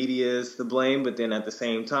like media is to blame, but then at the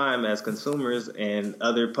same time as consumers and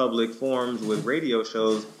other public forums with radio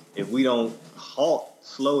shows, if we don't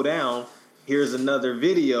slow down, here's another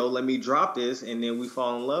video, let me drop this, and then we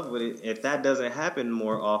fall in love with it. If that doesn't happen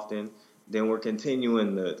more often, then we're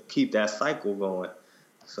continuing to keep that cycle going.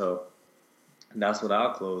 So that's what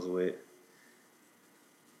I'll close with.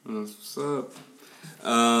 That's what's up.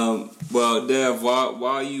 Well, Dev,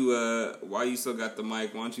 while you still got the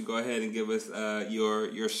mic, why don't you go ahead and give us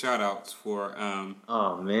your shout outs for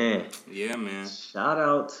Oh man. Yeah, man. Shout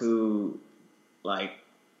out to like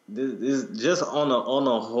this just on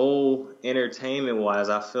a whole entertainment wise,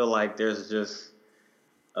 I feel like there's just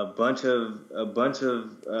a bunch of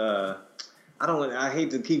I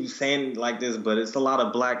hate to keep saying it like this, but it's a lot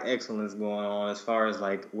of black excellence going on as far as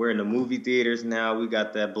like we're in the movie theaters now. We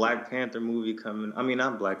got that Black Panther movie coming. I mean,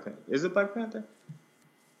 not Black Panther. Is it Black Panther?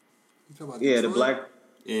 You talking about yeah, Detroit? the Black.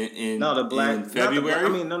 The Black. In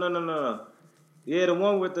February. No. Yeah, the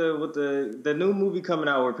one with the new movie coming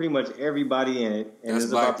out where pretty much everybody in it. And that's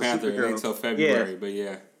it's Black about Panther. The Supergirl. It ain't till February, yeah. But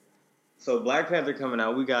yeah. So Black Panther coming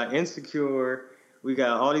out. We got Insecure. We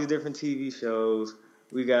got all these different TV shows.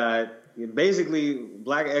 We got basically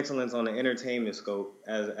black excellence on the entertainment scope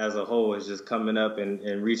as a whole is just coming up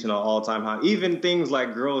and reaching an all-time high. Even things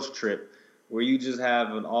like Girls Trip, where you just have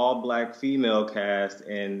an all-black female cast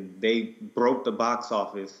and they broke the box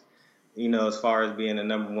office, as far as being a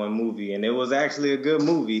number one movie. And it was actually a good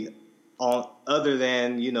movie. Other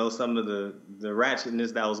than, some of the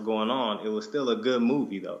ratchetness that was going on, it was still a good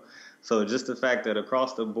movie, though. So just the fact that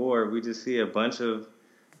across the board, we just see a bunch of,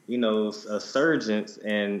 a surgence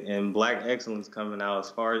and black excellence coming out as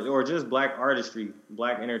far as, or just black artistry,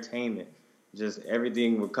 black entertainment. Just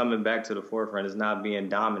everything we're coming back to the forefront is not being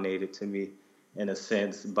dominated to me, in a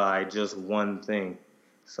sense, by just one thing.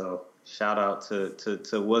 So shout out to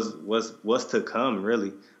what's to come,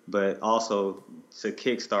 really, but also to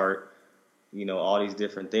kickstart, all these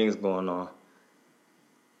different things going on.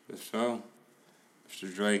 For sure.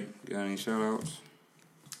 Mr. Drake, got any shout outs?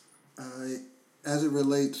 As it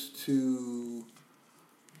relates to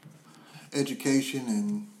education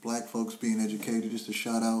and black folks being educated, just a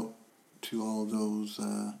shout out to all those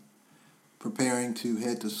preparing to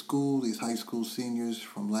head to school, these high school seniors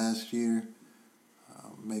from last year,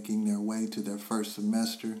 making their way to their first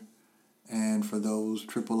semester. And for those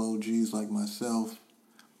triple OGs like myself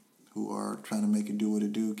who are trying to make it do what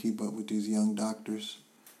it do, keep up with these young doctors.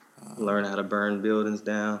 Learn how to burn buildings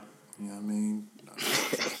down. You know what I mean?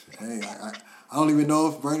 Hey, I don't even know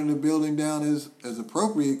if burning the building down is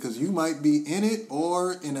appropriate, because you might be in it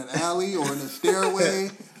or in an alley or in a stairway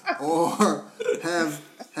or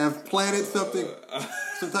have planted something,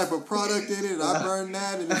 some type of product in it, and I burned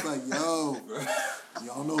that, and it's like, yo,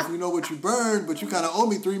 y'all know if you know what you burned, but you kind of owe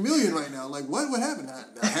me $3 million right now. Like, what happened?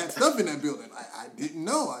 I had stuff in that building. I didn't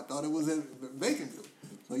know. I thought it was a vacant building.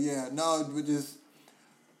 So yeah, no, but just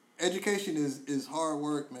education is hard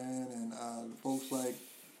work, man, and folks like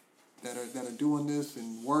that are doing this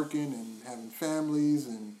and working and having families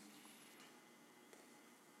and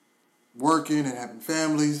working and having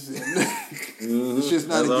families. And it's just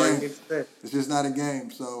not a game. It's just not a game.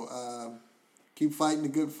 So keep fighting the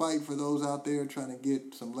good fight for those out there trying to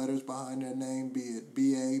get some letters behind their name, be it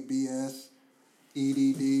BA, BS,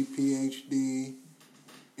 EDD, PhD,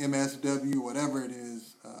 MSW, whatever it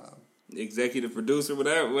is. Executive producer,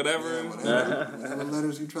 whatever. Whatever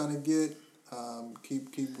letters you're trying to get.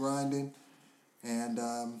 Keep grinding, and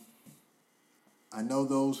I know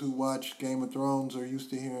those who watch Game of Thrones are used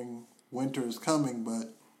to hearing winter is coming,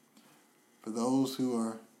 but for those who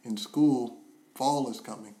are in school, fall is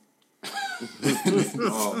coming.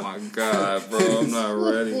 Oh my God, bro! I'm not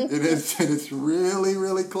ready. It's really,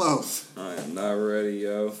 really close. I am not ready,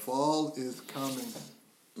 yo. Fall is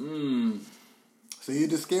coming. So you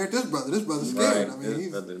just scared this brother. This brother's scared. Right. I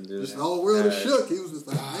mean, the whole world is shook. He was just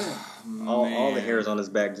like, man. All the hairs on his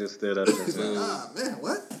back just stood up. He's like, man,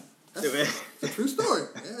 what? That's a true story.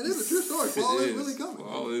 Yeah, it is a true story. Fall is really coming.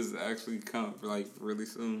 Fall is actually coming, like, really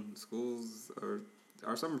soon. Schools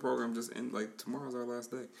our summer program just end, like, tomorrow's our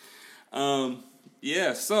last day.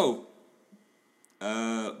 Yeah, so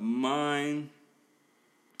mine,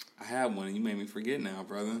 I had one and you made me forget now,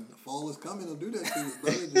 brother. The fall is coming. It'll do that to you,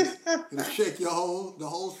 brother. It'll shake the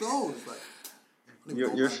whole soul. It's like,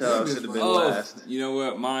 your shout out should have been last. You know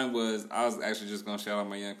what? Mine was, I was actually just going to shout out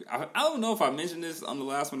my young people. I don't know if I mentioned this on the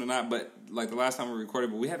last one or not, but like the last time we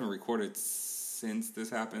recorded, but we haven't recorded since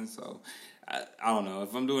this happened, so I don't know.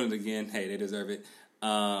 If I'm doing it again, hey, they deserve it.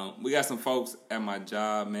 We got some folks at my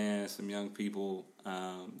job, man, some young people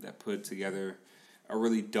that put together a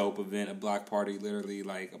really dope event, a block party, literally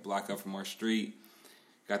like a block up from our street.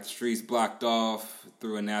 Got the streets blocked off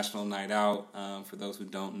through a national night out. For those who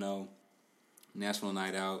don't know, National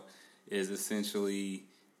Night Out is essentially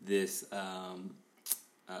this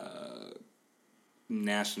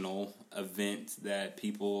national event that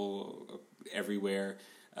people everywhere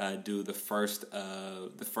do the first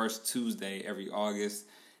Tuesday every August,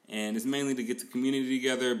 and it's mainly to get the community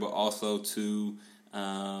together, but also to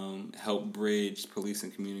help bridge police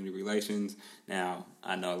and community relations. Now,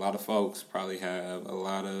 I know a lot of folks probably have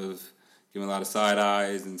giving a lot of side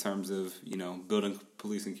eyes in terms of, building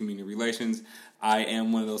police and community relations. I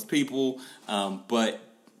am one of those people, but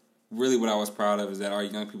really what I was proud of is that our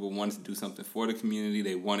young people wanted to do something for the community.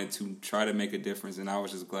 They wanted to try to make a difference, and I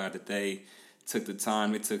was just glad that they took the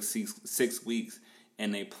time. It took 6 weeks,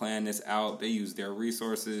 and they planned this out. They used their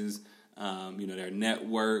resources, their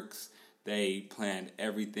networks. They planned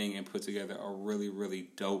everything and put together a really, really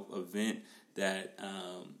dope event that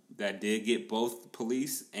did get both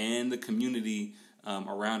police and the community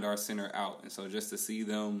around our center out. And so just to see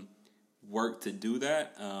them work to do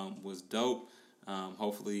that was dope.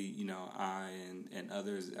 Hopefully, I and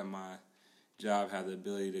others at my job have the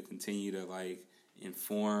ability to continue to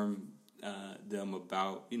inform them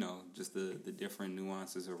about just the different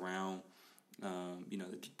nuances around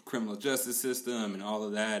the criminal justice system and all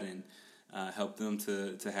of that, and help them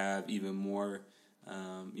to have even more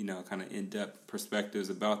kind of in-depth perspectives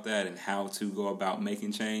about that and how to go about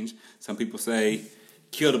making change. Some people say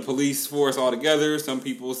kill the police force altogether. Some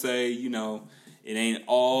people say it ain't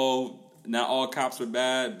not all cops are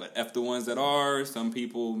bad, but F the ones that are. Some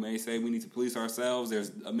people may say we need to police ourselves.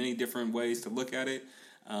 There's many different ways to look at it.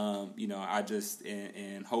 I just,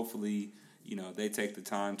 and hopefully, they take the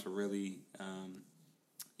time to really,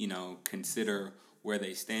 consider where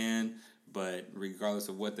they stand. But regardless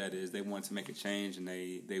of what that is, they wanted to make a change, and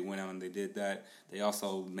they went out and they did that. They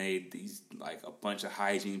also made these, a bunch of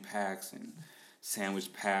hygiene packs and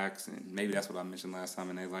sandwich packs, and maybe that's what I mentioned last time,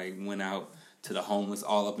 and they, went out to the homeless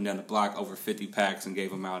all up and down the block, over 50 packs, and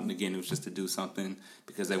gave them out. And again, it was just to do something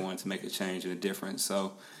because they wanted to make a change and a difference.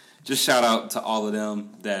 So just shout out to all of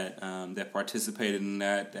them that participated in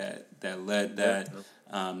that led that,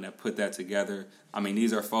 that put that together. I mean,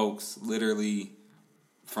 these are folks literally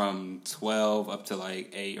from 12 up to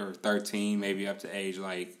 8 or 13, maybe up to age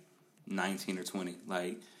 19 or 20,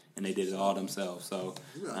 and they did it all themselves. So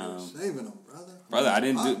you saving them, brother. I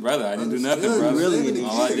didn't do nothing, brother. Really,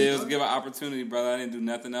 all I did was give an opportunity, brother. I didn't do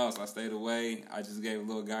nothing else. I stayed away. I just gave a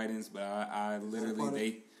little guidance, but I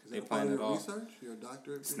literally they planned it all. Research? Your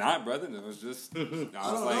doctorate? It's not, brother. It was just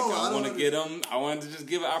I want to get them. I wanted to just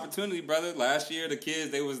give an opportunity, brother. Last year, the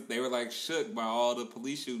kids they were shook by all the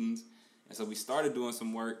police shootings. And so we started doing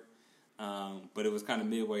some work, but it was kind of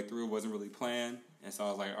midway through. It wasn't really planned. And so I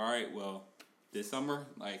was like, all right, well, this summer,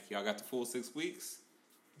 y'all got the full 6 weeks.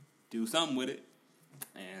 Do something with it.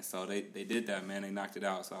 And so they did that, man. They knocked it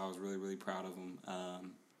out. So I was really, really proud of them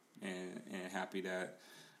and happy that,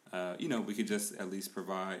 we could just at least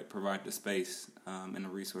provide the space and the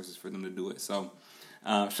resources for them to do it. So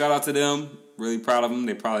shout out to them. Really proud of them.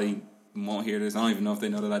 They probably won't hear this. I don't even know if they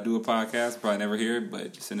know that I do a podcast. Probably never hear it,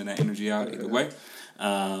 but just sending that energy out either way.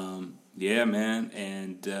 Yeah, man.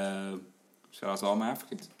 And shout out to all my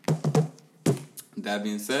Africans. That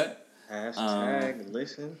being said, hashtag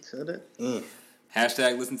listen to the end.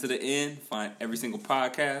 Hashtag listen to the end. Find every single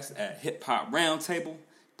podcast at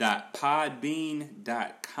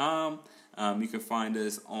hiphoproundtable.podbean.com. You can find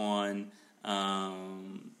us on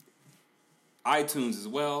iTunes as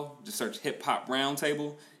well. Just search Hip Hop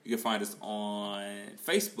Roundtable. You can find us on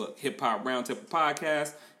Facebook, Hip Hop Roundtable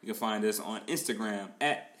Podcast. You can find us on Instagram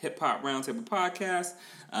at Hip Hop Roundtable Podcast.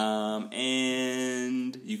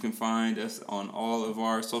 And you can find us on all of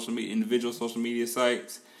our individual social media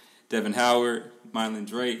sites. Devin Howard, Mylan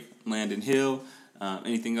Drake, Landon Hill.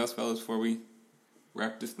 Anything else, fellas, before we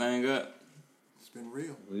wrap this thing up? It's been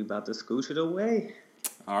real. We about to scooch it away.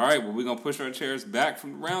 All right, well, we're going to push our chairs back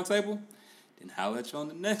from the round table. Then holler at you on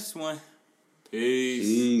the next one. Peace.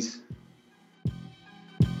 Peace.